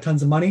guy's got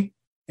tons of money,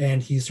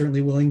 and he's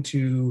certainly willing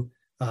to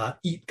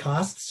eat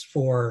costs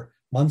for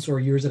months or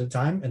years at a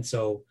time. And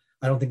so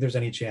I don't think there's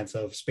any chance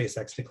of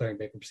SpaceX declaring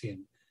bankruptcy in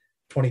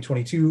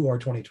 2022 or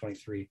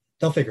 2023.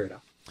 They'll figure it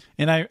out.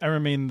 And I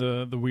remain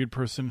the weird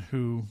person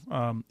who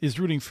is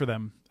rooting for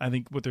them. I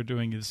think what they're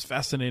doing is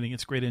fascinating.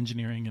 It's great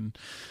engineering, and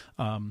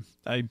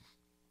I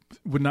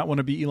would not want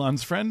to be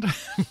Elon's friend,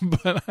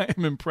 but I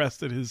am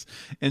impressed at his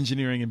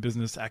engineering and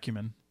business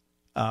acumen.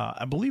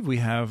 I believe we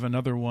have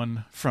another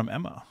one from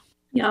Emma.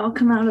 Yeah, I'll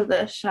come out of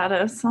the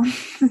shadows.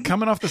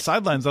 Coming off the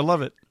sidelines. I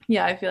love it.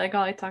 Yeah, I feel like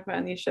all I talk about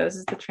in these shows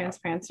is the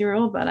transparency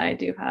rule, but I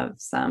do have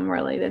some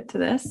related to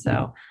this.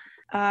 So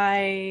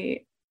I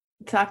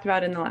talked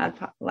about in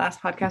the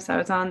last podcast I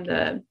was on,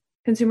 the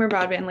consumer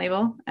broadband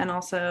label, and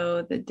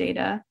also the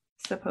data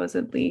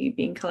supposedly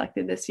being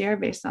collected this year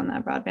based on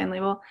that broadband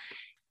label.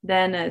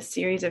 Then a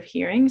series of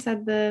hearings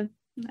that the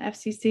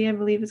FCC, I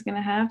believe, is going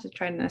to have to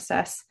try and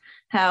assess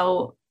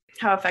how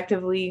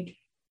effectively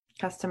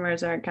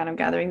customers are kind of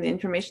gathering the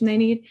information they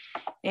need.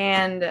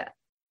 And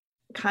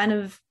kind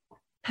of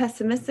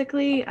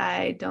pessimistically,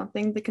 I don't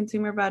think the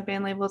consumer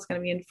broadband label is going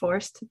to be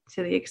enforced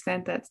to the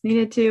extent that's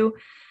needed to.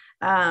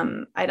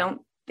 I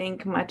don't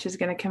think much is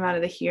going to come out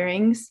of the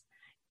hearings,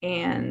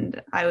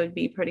 and I would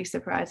be pretty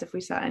surprised if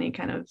we saw any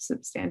kind of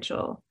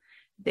substantial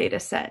data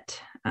set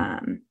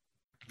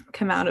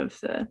come out of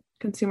the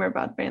consumer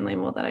broadband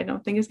label that I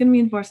don't think is going to be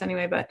enforced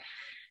anyway. But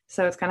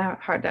so it's kind of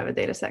hard to have a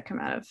data set come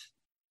out of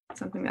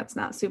something that's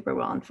not super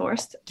well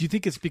enforced. Do you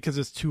think it's because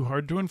it's too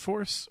hard to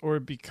enforce, or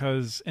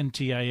because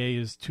NTIA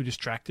is too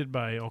distracted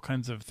by all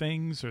kinds of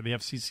things, or the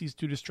FCC is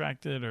too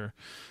distracted, or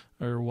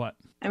what?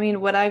 I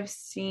mean, what I've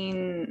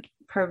seen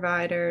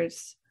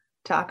providers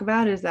talk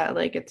about is that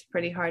like it's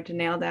pretty hard to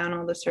nail down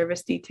all the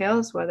service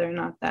details. Whether or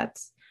not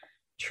that's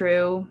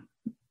true,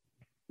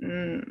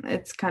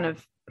 it's kind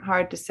of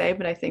hard to say,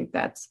 but I think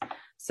that's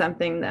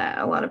something that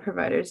a lot of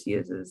providers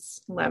use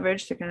as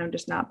leverage to kind of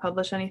just not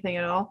publish anything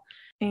at all.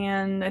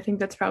 And I think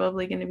that's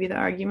probably going to be the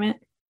argument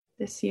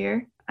this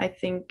year. I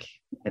think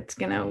it's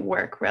going to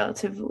work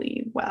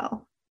relatively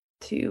well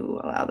to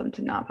allow them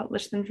to not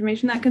publish the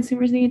information that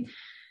consumers need.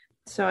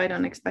 So I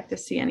don't expect to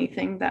see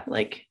anything that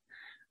like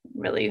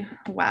really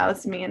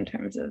wows me in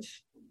terms of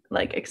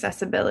like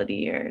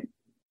accessibility or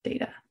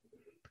data.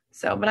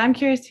 So, but I'm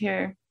curious to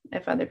hear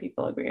if other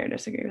people agree or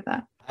disagree with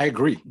that. I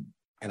agree.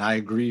 And I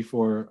agree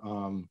for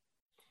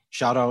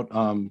Shout out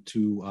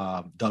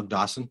to Doug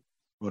Dawson,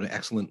 wrote an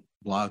excellent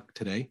blog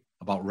today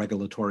about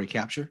regulatory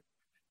capture.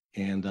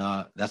 And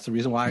that's the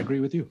reason why I agree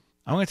with you.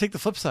 I'm going to take the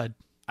flip side.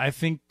 I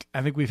think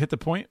we've hit the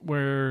point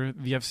where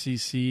the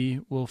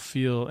FCC will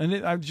feel, and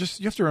you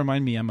have to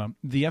remind me, Emma,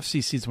 the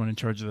FCC is the one in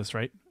charge of this,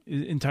 right?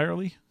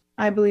 Entirely?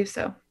 I believe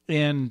so.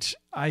 And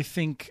I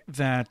think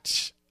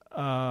that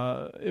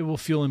it will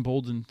feel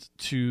emboldened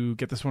to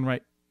get this one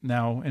right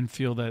now and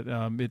feel that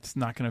it's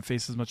not going to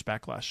face as much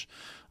backlash.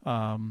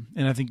 And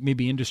I think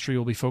maybe industry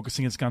will be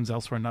focusing its guns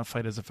elsewhere and not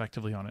fight as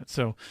effectively on it.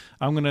 So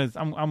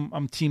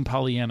I'm Team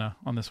Pollyanna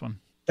on this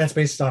one. That's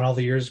based on all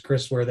the years,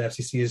 Chris, where the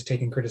FCC has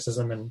taken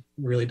criticism and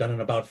really done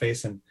an about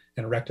face and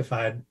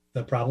rectified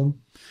the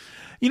problem.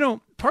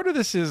 Part of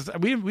this is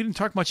we didn't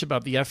talk much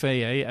about the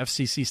FAA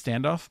FCC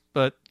standoff,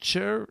 but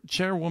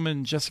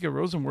Chairwoman Jessica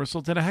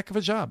Rosenworcel did a heck of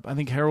a job. I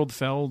think Harold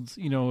Feld,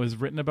 has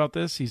written about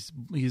this. He's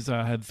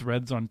had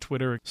threads on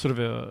Twitter, sort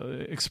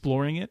of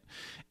exploring it,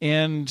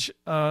 and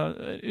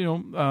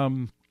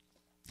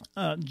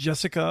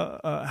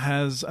Jessica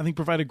has, I think,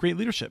 provided great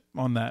leadership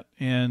on that.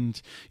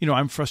 And,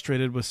 I'm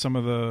frustrated with some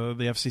of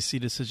the FCC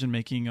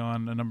decision-making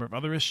on a number of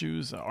other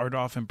issues,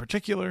 RDOF in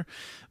particular.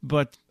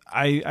 But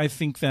I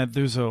think that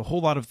there's a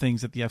whole lot of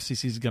things that the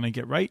FCC is going to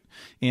get right.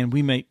 And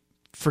we may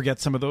forget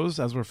some of those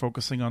as we're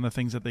focusing on the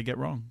things that they get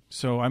wrong.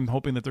 So I'm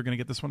hoping that they're going to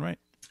get this one right.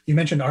 You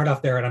mentioned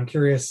RDOF there, and I'm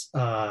curious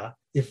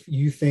if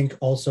you think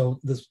also,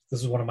 this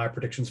is one of my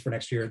predictions for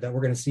next year, that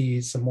we're going to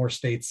see some more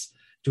states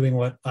doing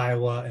what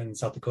Iowa and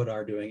South Dakota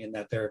are doing, in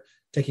that they're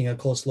taking a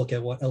close look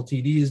at what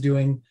LTD is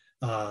doing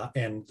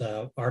and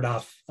the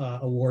RDOF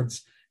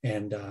awards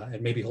and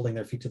maybe holding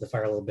their feet to the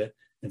fire a little bit.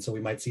 And so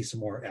we might see some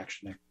more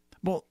action there.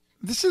 Well,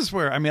 this is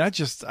where, I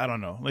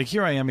don't know. Like,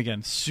 here I am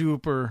again,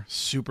 super,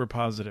 super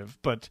positive.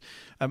 But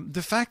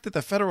the fact that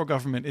the federal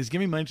government is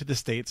giving money to the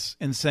states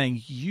and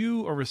saying,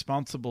 you are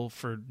responsible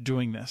for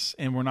doing this,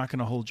 and we're not going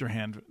to hold your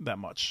hand that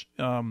much.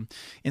 And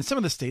some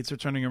of the states are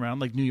turning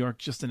around, like New York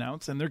just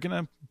announced, and they're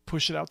going to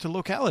push it out to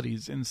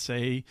localities and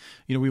say,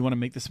 we want to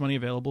make this money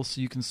available so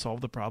you can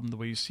solve the problem the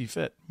way you see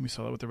fit. We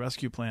saw that with the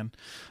rescue plan.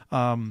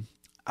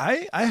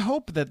 I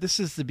hope that this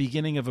is the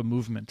beginning of a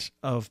movement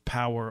of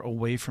power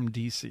away from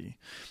DC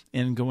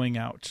and going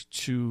out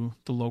to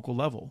the local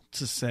level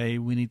to say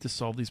we need to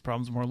solve these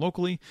problems more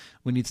locally.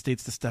 We need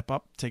states to step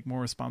up, take more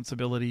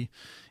responsibility,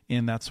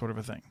 and that sort of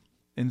a thing.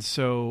 And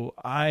so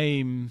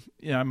I'm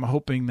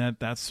hoping that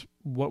that's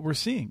what we're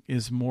seeing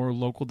is more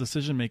local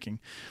decision making.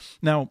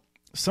 Now,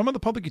 some of the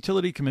public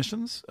utility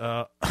commissions,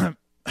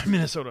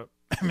 Minnesota,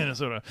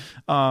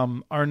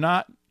 are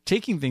not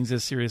taking things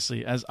as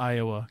seriously as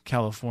Iowa,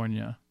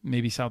 California,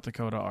 maybe South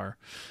Dakota are.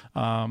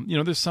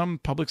 There's some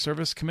public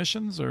service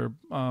commissions or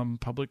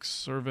public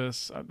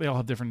service, they all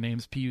have different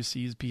names,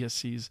 PUCs,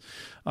 PSCs.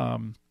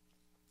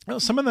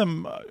 Some of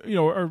them,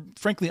 are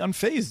frankly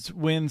unfazed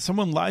when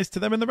someone lies to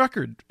them in the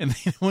record and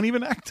they won't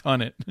even act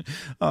on it.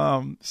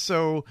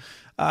 So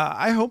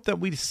I hope that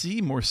we see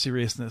more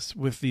seriousness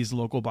with these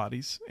local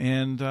bodies.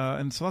 And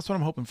so that's what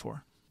I'm hoping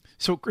for.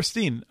 So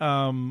Christine,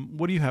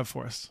 what do you have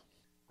for us?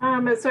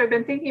 So I've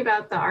been thinking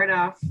about the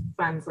RDOF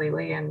funds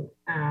lately, and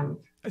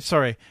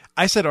sorry,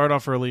 I said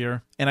RDOF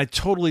earlier, and I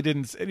totally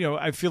didn't.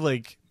 I feel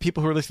like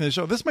people who are listening to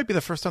the show, this might be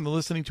the first time they're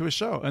listening to a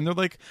show, and they're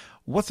like,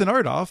 "What's an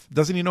RDOF?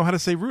 Doesn't he know how to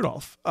say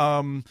Rudolph?"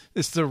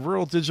 It's the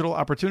Rural Digital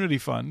Opportunity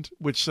Fund,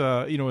 which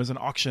is an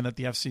auction that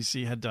the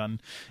FCC had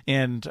done,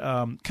 and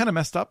kind of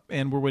messed up,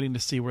 and we're waiting to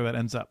see where that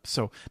ends up.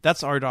 So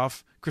that's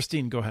RDOF.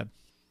 Christine, go ahead.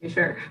 You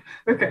sure?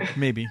 Okay.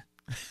 Maybe.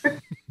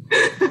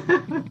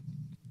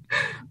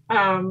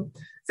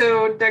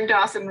 So Doug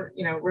Dawson,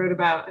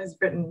 has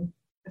written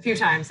a few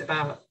times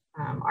about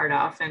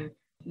RDOF, and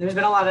there's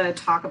been a lot of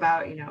talk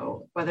about,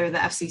 whether the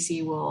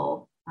FCC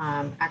will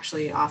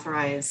actually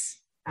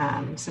authorize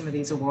some of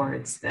these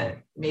awards that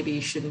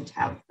maybe shouldn't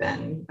have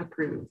been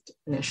approved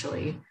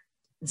initially.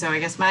 And so I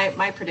guess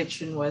my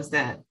prediction was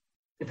that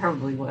they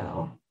probably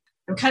will.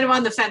 I'm kind of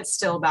on the fence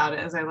still about it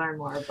as I learn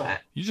more,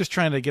 but you're just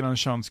trying to get on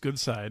Sean's good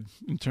side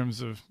in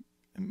terms of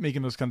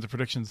making those kinds of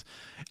predictions.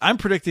 I'm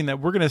predicting that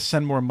we're going to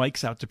send more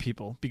mics out to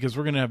people because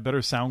we're going to have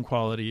better sound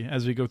quality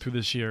as we go through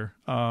this year.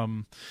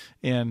 And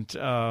we're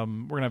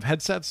going to have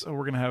headsets, or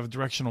we're going to have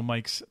directional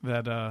mics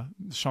that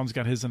Sean's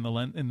got his in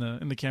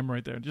the camera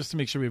right there, just to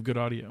make sure we have good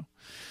audio.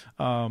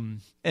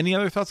 Any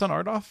other thoughts on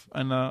RDOF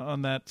and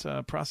on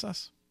that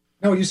process?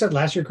 No, you said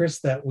last year, Chris,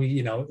 that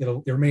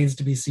it remains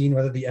to be seen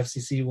whether the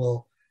FCC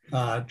will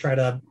try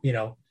to,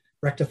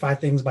 rectify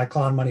things by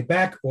clawing money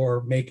back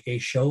or make a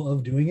show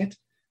of doing it.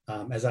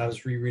 As I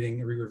was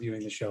re-reviewing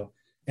the show,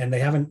 and they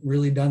haven't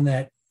really done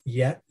that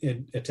yet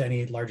to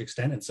any large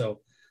extent. And so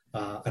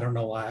I don't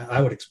know why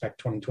I would expect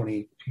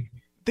 2020.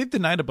 They've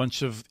denied a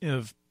bunch of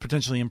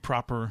potentially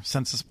improper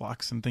census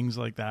blocks and things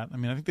like that. I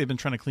mean, I think they've been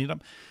trying to clean it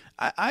up.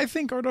 I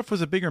think RDOF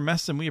was a bigger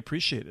mess than we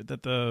appreciated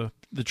that the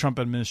Trump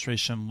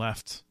administration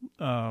left,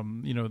 the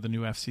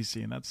new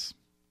FCC, and it's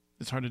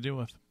hard to deal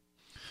with.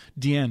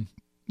 Deanne,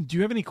 do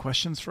you have any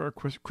questions for our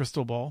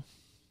crystal ball?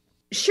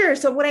 Sure.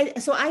 So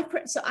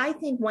I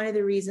think one of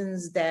the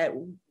reasons that,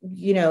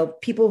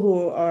 people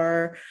who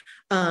are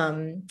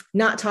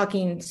not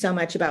talking so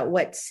much about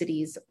what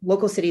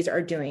local cities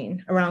are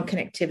doing around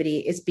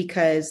connectivity is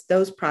because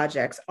those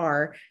projects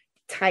are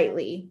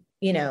tightly,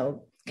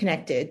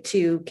 connected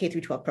to K through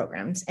 12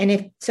 programs. And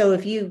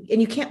if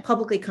you can't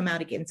publicly come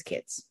out against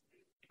kids,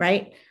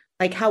 right?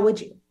 Like, how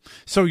would you?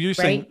 So you're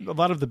saying a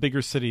lot of the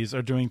bigger cities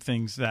are doing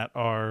things that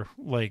are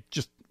like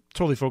just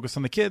totally focused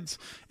on the kids,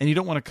 and you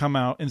don't want to come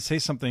out and say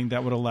something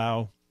that would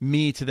allow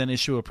me to then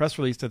issue a press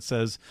release that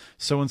says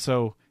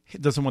so-and-so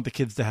doesn't want the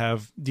kids to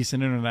have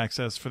decent internet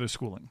access for their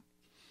schooling.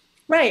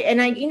 Right.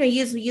 And I,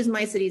 use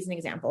my city as an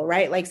example,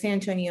 right? Like San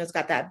Antonio's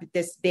got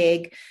this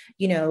big,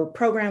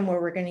 program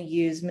where we're going to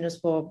use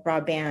municipal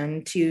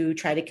broadband to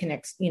try to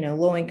connect,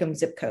 low income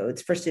zip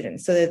codes for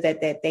students so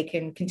that they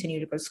can continue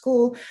to go to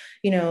school,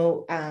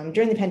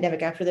 during the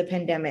pandemic, after the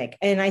pandemic.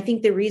 And I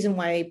think the reason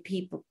why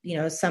people,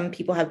 some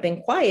people have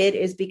been quiet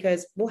is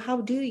because, well,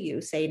 how do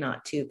you say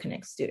not to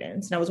connect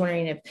students? And I was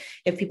wondering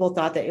if people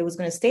thought that it was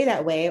going to stay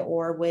that way,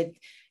 or would,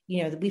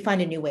 we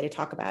find a new way to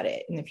talk about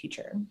it in the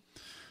future.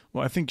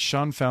 Well, I think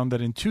Sean found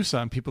that in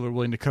Tucson, people are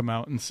willing to come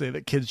out and say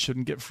that kids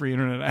shouldn't get free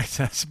internet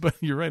access. But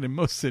you're right, in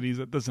most cities,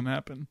 that doesn't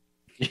happen.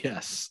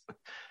 Yes.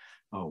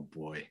 Oh,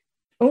 boy.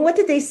 Well, what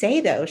did they say,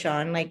 though,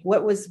 Sean? Like,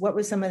 what was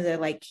some of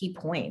the key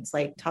points,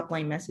 like top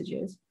line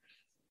messages?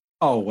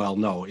 Oh, well,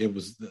 no, it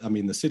was,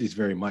 the city's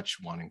very much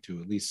wanting to,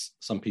 at least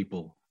some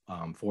people,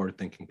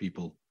 forward-thinking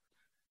people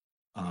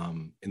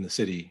in the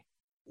city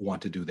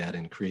want to do that,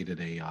 and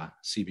created a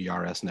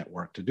CBRS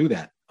network to do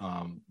that.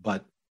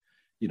 But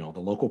the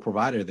local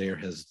provider there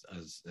has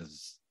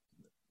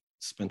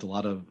spent a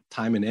lot of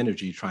time and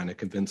energy trying to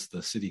convince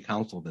the city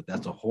council that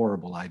that's a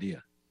horrible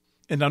idea.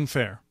 And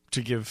unfair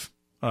to give,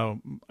 I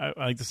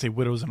like to say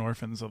widows and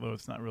orphans, although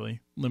it's not really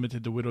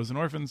limited to widows and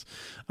orphans.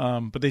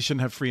 But they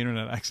shouldn't have free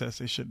internet access.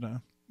 They should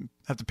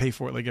have to pay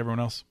for it like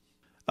everyone else.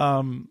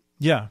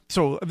 Yeah.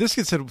 So this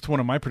gets to one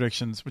of my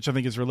predictions, which I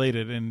think is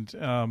related,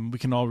 and we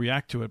can all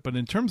react to it. But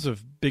in terms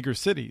of bigger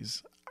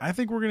cities, I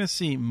think we're going to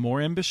see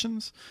more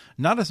ambitions,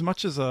 not as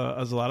much as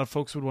a lot of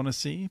folks would want to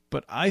see,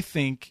 but I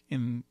think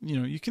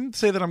you can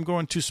say that I'm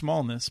going too small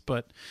in this,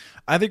 but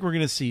I think we're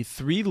going to see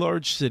 3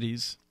 large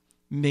cities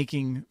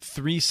making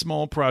 3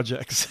 small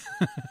projects,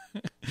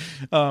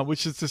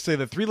 which is to say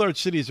that 3 large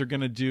cities are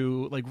going to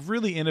do like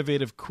really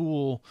innovative,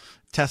 cool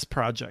test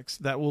projects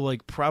that will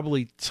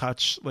probably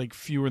touch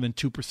fewer than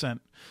 2%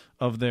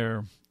 of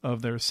their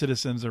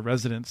citizens or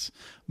residents,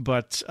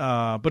 but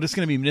it's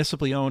going to be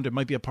municipally owned. It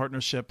might be a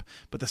partnership,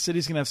 but the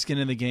city's going to have skin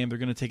in the game. They're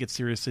going to take it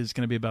seriously. It's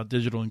going to be about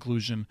digital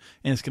inclusion,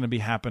 and it's going to be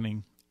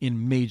happening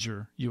in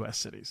major U.S.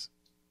 cities.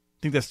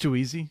 Think that's too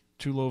easy?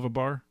 Too low of a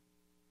bar?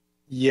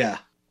 Yeah.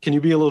 Can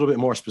you be a little bit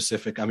more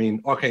specific?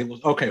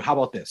 Okay. How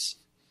about this?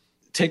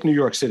 Take New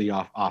York City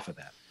off of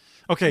that.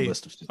 Okay.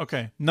 List of cities.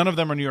 Okay. None of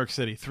them are New York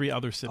City. 3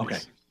 other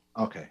cities.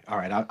 Okay. All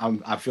right.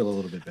 I feel a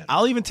little bit better.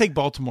 I'll even take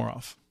Baltimore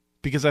off,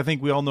 because I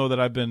think we all know that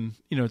I've been,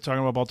 talking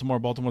about Baltimore.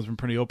 Baltimore's been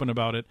pretty open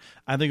about it.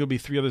 I think it'll be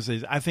 3 other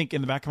cities. I think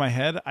in the back of my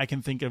head, I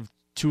can think of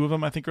 2 of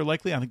them I think are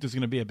likely. I think there's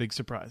going to be a big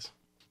surprise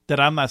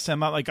that I'm not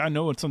like, I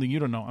know it's something you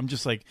don't know. I'm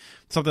just like,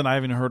 something I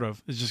haven't heard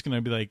of. It's just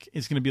going to be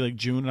it's going to be like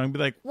June. And I'm going to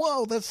be like,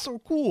 whoa, that's so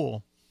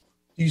cool.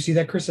 Do you see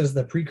that, Chris, as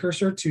the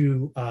precursor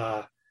to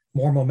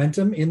more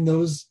momentum in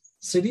those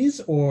cities,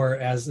 or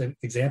as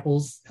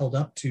examples held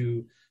up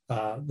to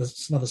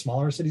some of the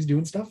smaller cities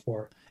doing stuff?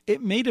 Or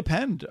it may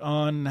depend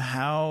on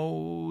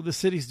how the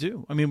cities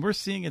do. I mean, we're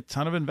seeing a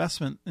ton of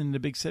investment in the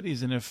big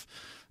cities, and if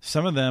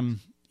some of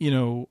them,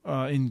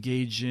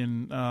 engage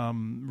in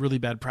really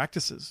bad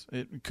practices,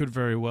 it could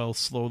very well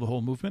slow the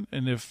whole movement.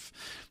 And if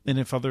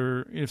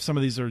some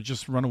of these are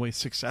just runaway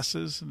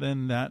successes,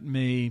 then that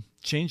may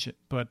change it.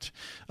 But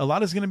a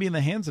lot is going to be in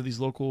the hands of these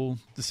local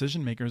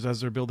decision makers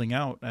as they're building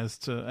out, as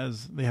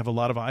they have a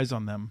lot of eyes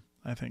on them,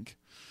 I think.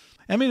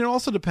 I mean, it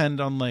also depends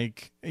on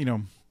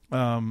some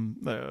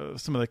of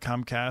the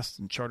Comcast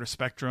and Charter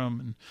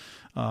Spectrum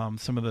and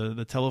some of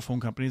the telephone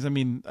companies. I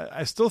mean,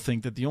 I still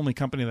think that the only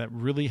company that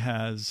really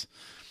has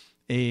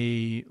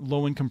a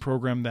low-income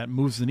program that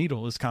moves the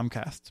needle is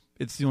Comcast.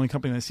 It's the only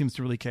company that seems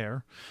to really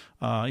care.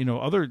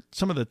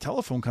 Some of the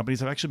telephone companies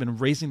have actually been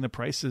raising the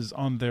prices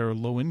on their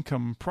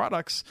low-income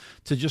products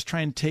to just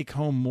try and take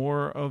home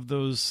more of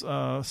those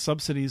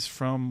subsidies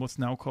from what's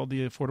now called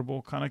the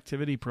Affordable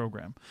Connectivity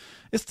Program.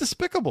 It's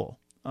despicable.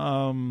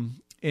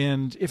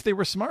 And if they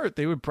were smart,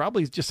 they would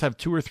probably just have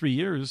 2 or 3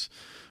 years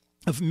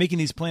of making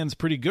these plans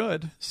pretty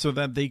good so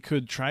that they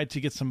could try to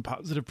get some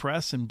positive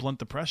press and blunt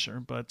the pressure.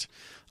 But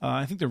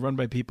I think they're run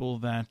by people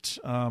that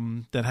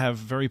have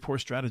very poor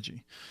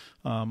strategy.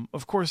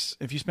 Of course,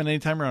 if you spend any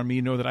time around me,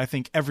 you know that I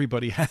think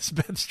everybody has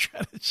bad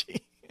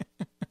strategy.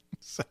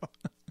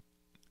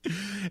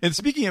 And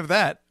speaking of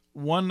that,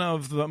 one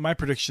of my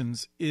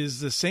predictions is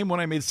the same one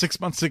I made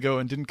 6 months ago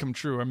and didn't come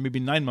true, or maybe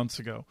 9 months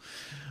ago.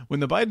 When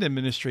the Biden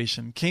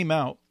administration came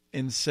out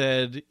and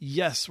said,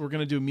 yes, we're going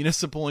to do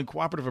municipal and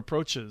cooperative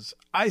approaches,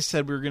 I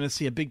said we were going to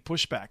see a big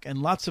pushback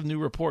and lots of new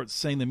reports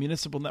saying the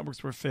municipal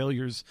networks were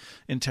failures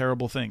and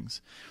terrible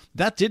things.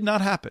 That did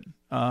not happen.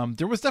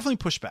 There was definitely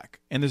pushback,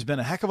 and there's been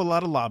a heck of a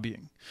lot of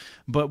lobbying,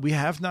 but we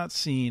have not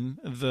seen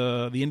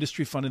the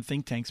industry-funded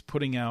think tanks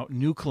putting out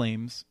new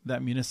claims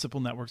that municipal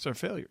networks are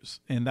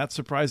failures, and that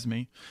surprised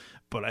me.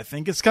 But I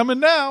think it's coming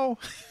now.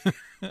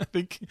 I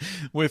think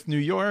with New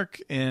York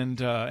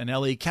and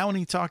LA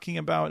County talking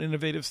about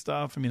innovative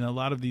stuff. I mean, a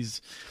lot of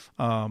these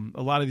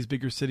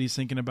bigger cities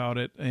thinking about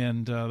it,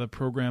 and the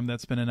program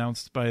that's been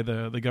announced by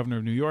the governor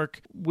of New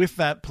York. With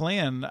that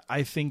plan,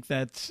 I think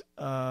that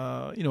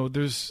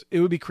it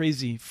would be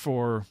crazy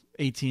for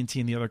AT&T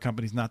and the other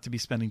companies not to be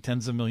spending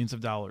tens of millions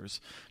of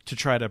dollars to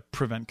try to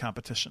prevent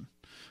competition.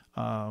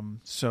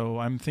 So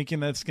I'm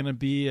thinking that's going to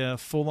be a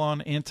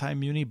full-on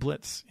anti-muni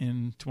blitz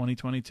in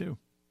 2022.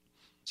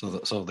 So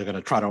they're going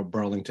to trot out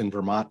Burlington,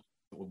 Vermont,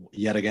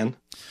 yet again.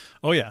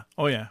 Oh yeah.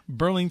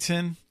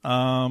 Burlington,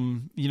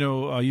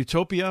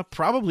 Utopia,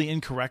 probably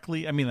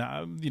incorrectly. I mean,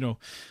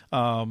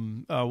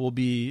 will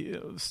be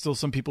still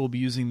some people will be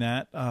using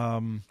that.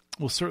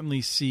 We'll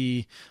certainly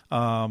see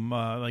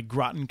like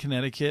Groton,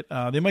 Connecticut.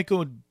 They might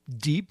go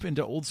deep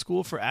into old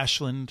school for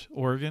Ashland,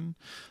 Oregon.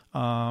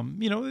 Some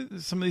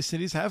of these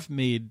cities have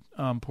made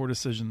poor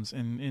decisions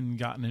and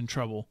gotten in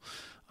trouble.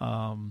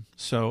 And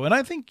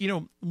I think,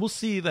 we'll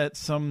see that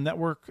some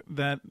network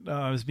that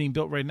is being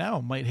built right now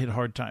might hit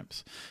hard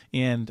times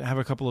and have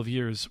a couple of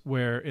years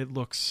where it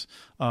looks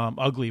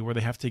ugly, where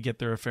they have to get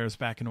their affairs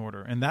back in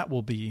order. And that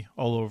will be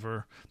all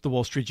over the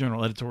Wall Street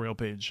Journal editorial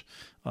page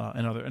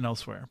and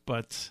elsewhere.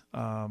 But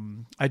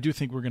I do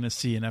think we're going to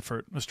see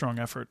a strong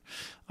effort,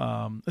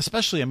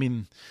 especially,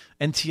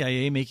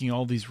 NTIA making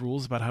all these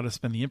rules about how to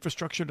spend the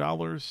infrastructure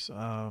dollars.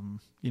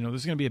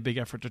 There's going to be a big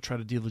effort to try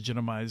to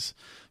delegitimize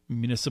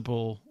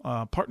municipal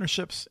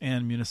partnerships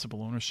and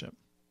municipal ownership.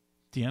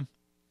 Deanne?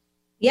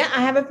 Yeah,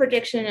 I have a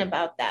prediction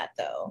about that,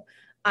 though.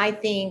 I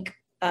think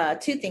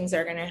two things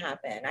are going to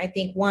happen. I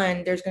think,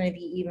 one, there's going to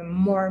be even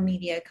more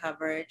media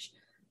coverage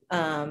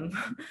than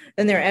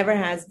there ever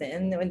has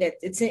been.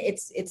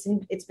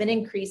 It's been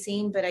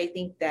increasing, but I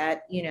think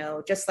that,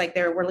 just like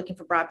we're looking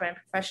for broadband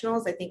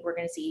professionals, I think we're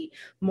going to see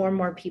more and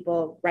more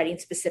people writing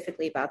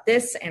specifically about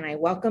this, and I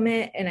welcome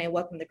it, and I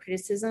welcome the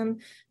criticism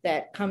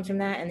that comes from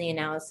that and the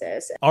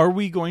analysis. Are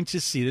we going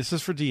to see, this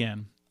is for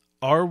Deanne,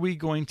 are we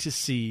going to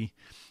see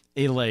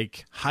a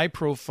high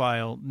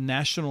profile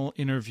national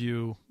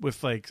interview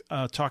with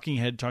a talking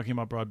head talking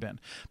about broadband?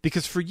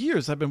 Because for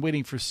years I've been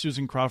waiting for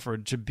Susan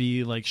Crawford to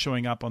be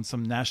showing up on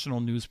some national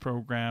news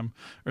program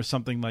or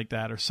something like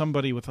that, or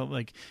somebody with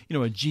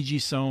a Gigi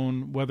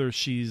Sohn, whether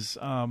she's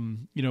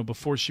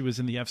before she was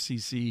in the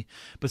FCC,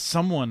 but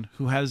someone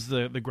who has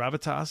the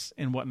gravitas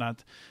and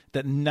whatnot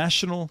that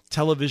national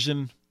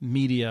television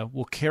media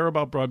will care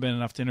about broadband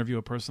enough to interview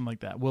a person like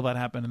that. Will that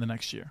happen in the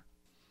next year?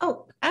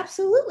 Oh,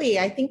 absolutely.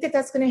 I think that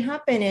that's going to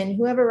happen. And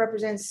whoever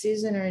represents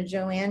Susan or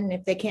Joanne,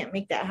 if they can't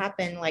make that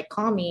happen,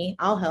 call me,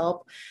 I'll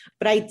help.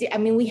 But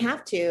we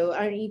have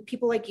to.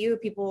 People like you,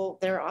 people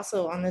that are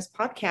also on this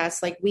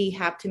podcast, we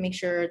have to make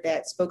sure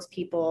that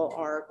spokespeople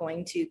are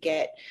going to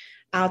get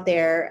out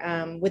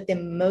there with the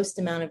most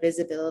amount of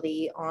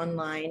visibility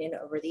online and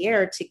over the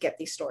air to get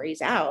these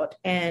stories out.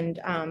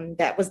 And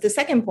that was the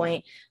second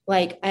point.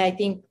 I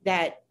think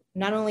that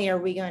not only are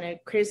we going to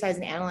criticize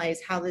and analyze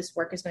how this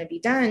work is going to be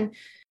done,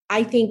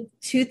 I think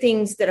two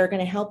things that are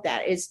going to help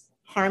that is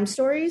harm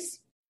stories,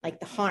 like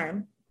the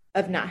harm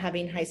of not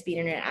having high-speed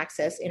internet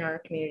access in our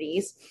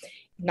communities,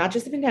 not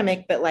just the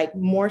pandemic, but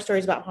more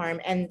stories about harm,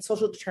 and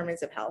social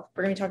determinants of health.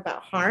 We're going to talk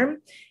about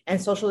harm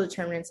and social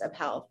determinants of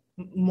health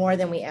more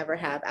than we ever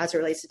have as it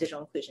relates to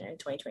digital inclusion in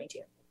 2022.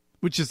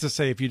 Which is to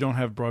say, if you don't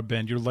have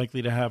broadband, you're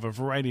likely to have a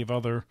variety of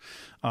other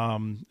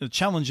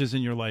challenges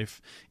in your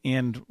life.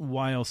 And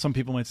while some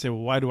people might say,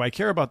 well, why do I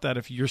care about that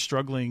if you're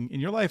struggling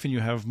in your life and you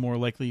have more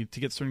likely to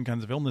get certain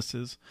kinds of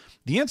illnesses?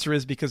 The answer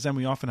is because then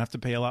we often have to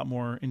pay a lot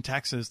more in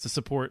taxes to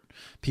support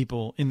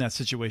people in that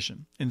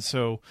situation. And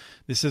so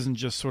this isn't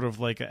just sort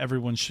of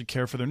everyone should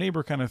care for their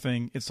neighbor kind of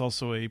thing. It's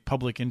also a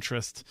public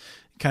interest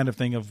kind of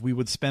thing of we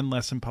would spend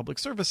less in public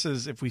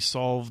services if we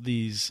solve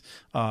these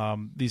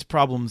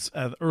problems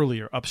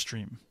earlier upstream.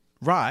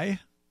 Rye,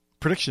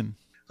 prediction.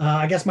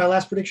 I guess my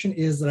last prediction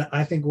is that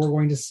I think we're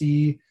going to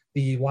see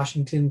the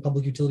Washington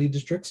public utility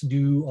districts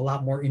do a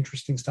lot more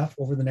interesting stuff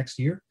over the next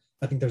year.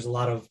 I think there's a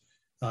lot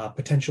of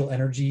potential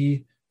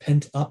energy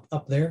pent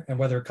up there, and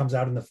whether it comes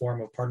out in the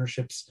form of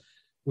partnerships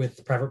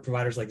with private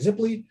providers like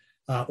Ziply,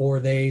 or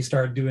they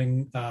start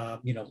doing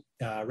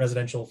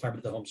residential fiber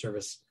to the home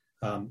service.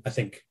 I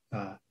think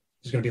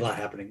there's going to be a lot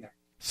happening there.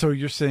 So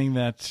you're saying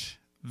that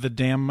the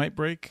dam might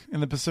break in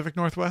the Pacific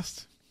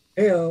Northwest?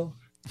 Heyo.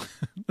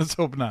 Let's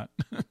hope not.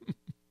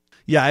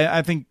 Yeah,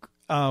 I think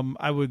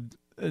I would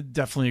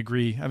definitely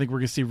agree. I think we're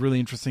going to see really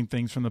interesting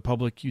things from the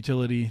public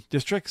utility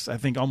districts. I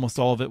think almost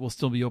all of it will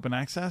still be open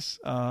access.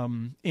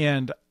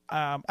 And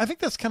I think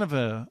that's kind of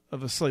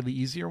a slightly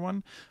easier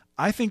one.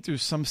 I think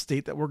there's some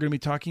state that we're going to be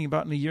talking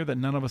about in a year that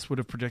none of us would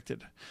have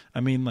predicted. I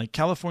mean, like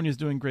California is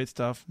doing great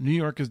stuff. New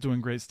York is doing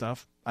great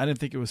stuff. I didn't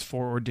think it was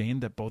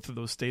foreordained that both of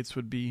those states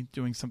would be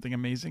doing something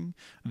amazing.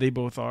 They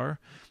both are.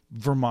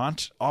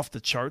 Vermont, off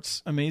the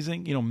charts,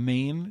 amazing.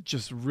 Maine,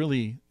 just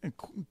really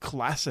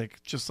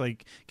classic, just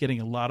like getting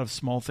a lot of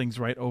small things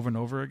right over and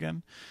over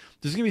again.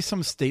 There's going to be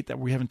some state that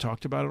we haven't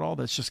talked about at all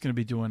that's just going to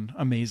be doing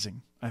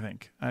amazing, I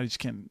think. I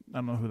don't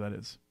know who that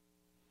is.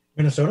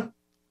 Minnesota?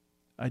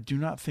 I do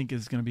not think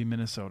it's going to be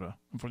Minnesota.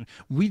 Unfortunately,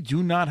 we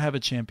do not have a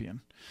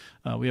champion.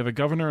 We have a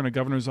governor and a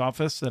governor's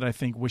office that I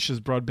think wishes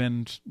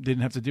broadband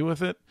didn't have to deal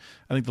with it.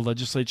 I think the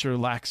legislature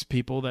lacks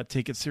people that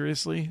take it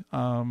seriously.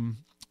 I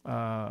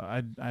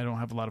don't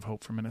have a lot of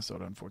hope for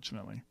Minnesota,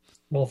 unfortunately.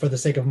 Well, for the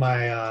sake of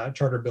my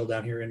charter bill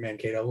down here in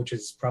Mankato, which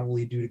is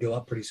probably due to go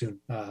up pretty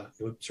soon, it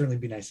would certainly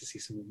be nice to see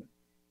some movement.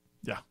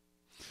 Yeah.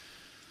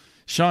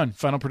 Sean,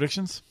 final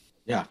predictions?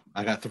 Yeah,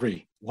 I got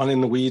 3. One in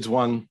the weeds,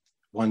 one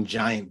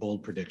giant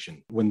bold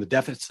prediction. When the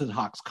deficit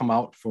hawks come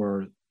out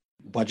for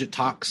budget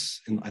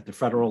talks at the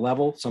federal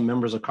level, some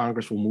members of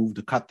Congress will move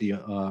to cut the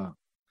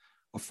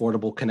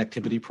Affordable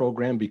Connectivity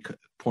Program,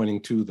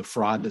 pointing to the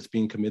fraud that's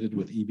being committed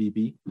with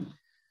EBB.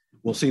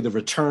 We'll see the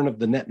return of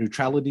the net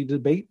neutrality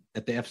debate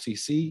at the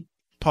FCC.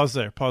 Pause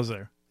there.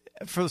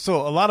 So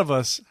a lot of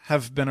us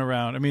have been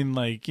around,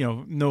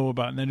 know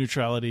about net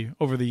neutrality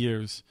over the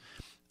years.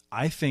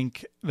 I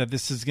think that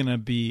this is going to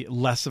be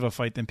less of a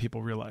fight than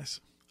people realize.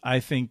 I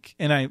think,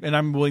 and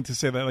I'm willing to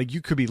say that, like,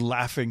 you could be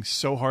laughing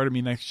so hard at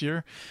me next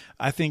year.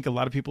 I think a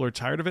lot of people are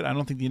tired of it. I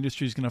don't think the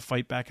industry is going to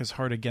fight back as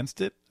hard against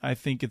it. I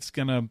think it's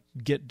going to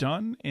get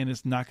done, and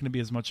it's not going to be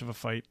as much of a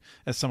fight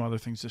as some other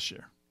things this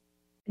year.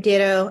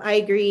 Ditto. I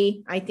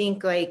agree. I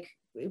think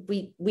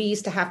we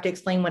used to have to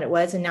explain what it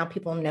was, and now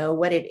people know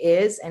what it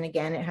is. And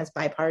again, it has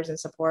bipartisan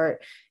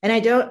support. And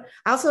I don't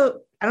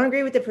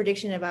agree with the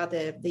prediction about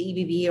the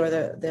EBB or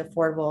the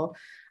affordable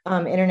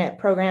internet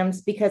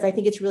programs, because I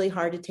think it's really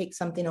hard to take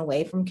something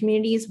away from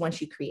communities once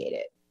you create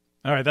it.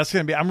 All right,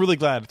 I'm really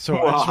glad. So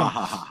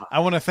I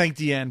want to thank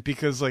Deanne,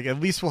 because at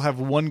least we'll have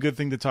one good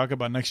thing to talk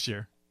about next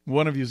year.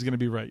 One of you is going to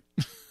be right.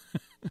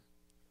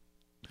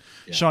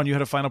 Yeah. Sean, you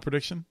had a final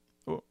prediction?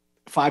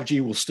 5G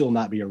will still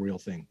not be a real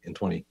thing in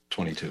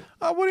 2022.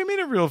 What do you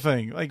mean a real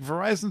thing? Like,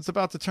 Verizon's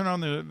about to turn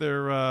on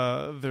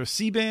their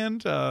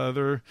C-band.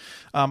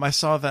 I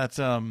saw that.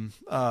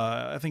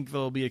 I think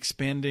they'll be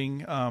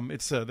expanding.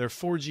 It's their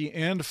 4G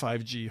and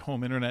 5G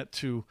home internet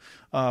to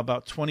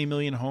about 20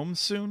 million homes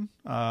soon,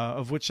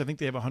 of which I think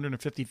they have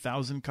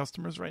 150,000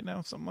 customers right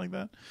now, something like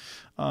that.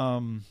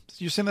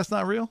 You're saying that's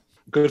not real?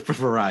 Good for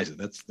Verizon.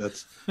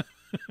 That's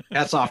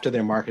hats off to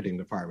their marketing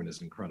department.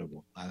 Is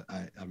incredible.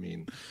 I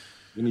mean.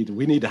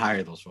 We need to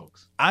hire those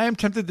folks. I am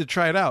tempted to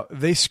try it out.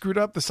 They screwed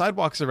up the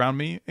sidewalks around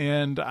me,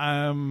 and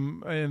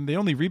they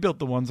only rebuilt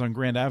the ones on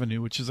Grand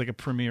Avenue, which is like a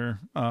premier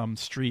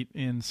street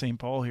in St.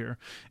 Paul here.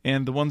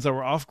 And the ones that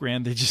were off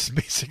Grand, they just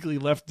basically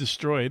left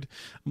destroyed.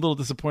 I'm a little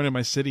disappointed in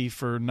my city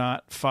for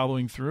not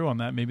following through on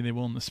that. Maybe they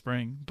will in the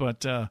spring,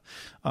 but I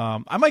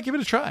might give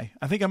it a try.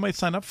 I think I might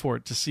sign up for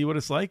it to see what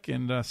it's like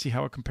and see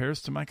how it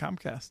compares to my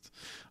Comcast.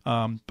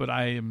 But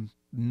I do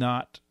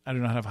not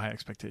have high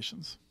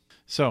expectations.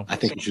 So I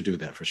think you should do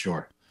that for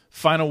sure.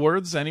 Final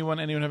words. Anyone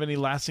have any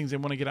last things they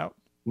want to get out?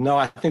 No,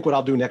 I think what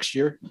I'll do next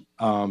year.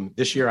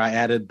 This year I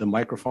added the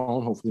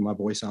microphone. Hopefully my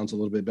voice sounds a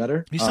little bit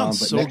better. You sound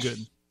so good.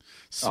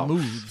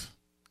 Smooth.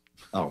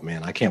 Oh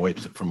man, I can't wait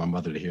for my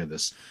mother to hear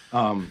this.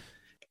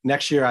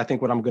 Next year, I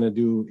think what I'm going to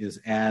do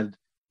is add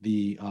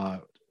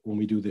when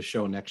we do this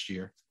show next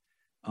year,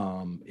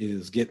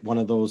 is get one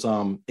of those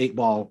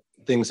 8-ball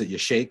things that you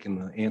shake and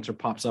the answer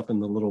pops up in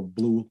the little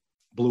blue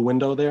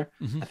window there.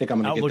 Mm-hmm. I think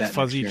I'm going to get that. Outlook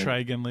fuzzy. Try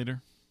again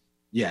later.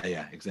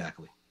 Yeah,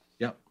 exactly.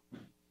 Yep.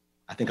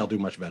 I think I'll do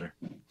much better.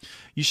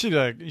 You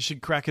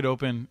should crack it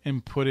open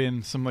and put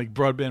in some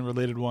broadband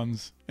related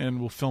ones, and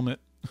we'll film it.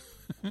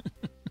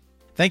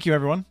 Thank you,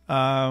 everyone.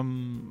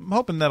 I'm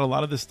hoping that a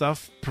lot of this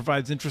stuff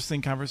provides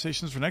interesting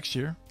conversations for next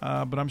year,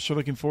 but I'm sure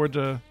looking forward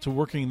to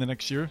working in the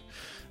next year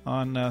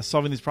on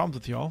solving these problems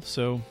with you all.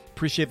 So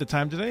appreciate the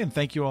time today, and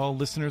thank you all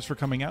listeners for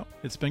coming out.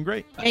 It's been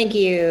great. Thank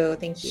you.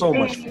 So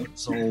much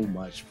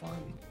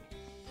fun.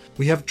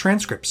 We have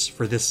transcripts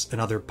for this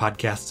and other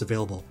podcasts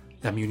available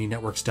at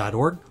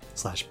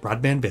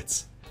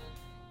muninetworks.org/broadbandbits.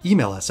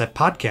 Email us at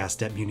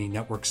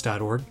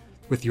podcast@muninetworks.org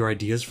with your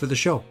ideas for the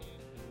show.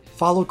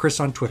 Follow Chris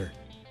on Twitter.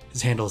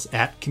 His handle is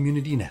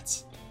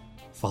 @CommunityNets.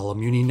 Follow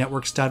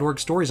muninetworks.org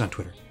stories on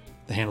Twitter.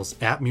 The handle's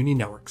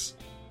 @muninetworks.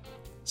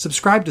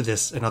 Subscribe to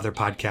this and other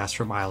podcasts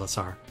from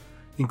ILSR,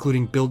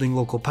 including Building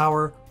Local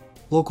Power,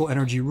 Local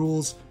Energy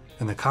Rules,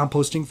 and the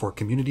Composting for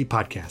Community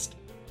podcast.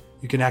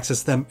 You can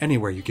access them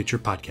anywhere you get your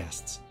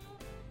podcasts.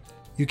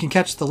 You can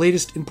catch the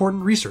latest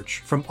important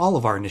research from all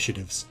of our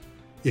initiatives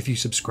if you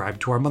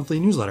subscribe to our monthly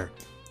newsletter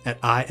at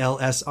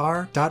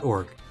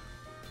ilsr.org.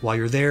 While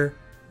you're there,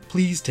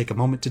 please take a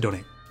moment to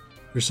donate.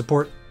 Your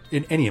support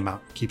in any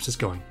amount keeps us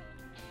going.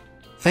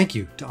 Thank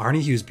you to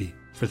Arnie Huseby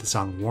for the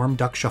song Warm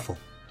Duck Shuffle,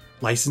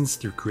 licensed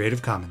through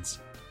Creative Commons.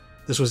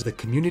 This was the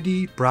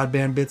Community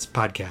Broadband Bits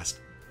podcast.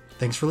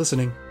 Thanks for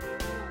listening.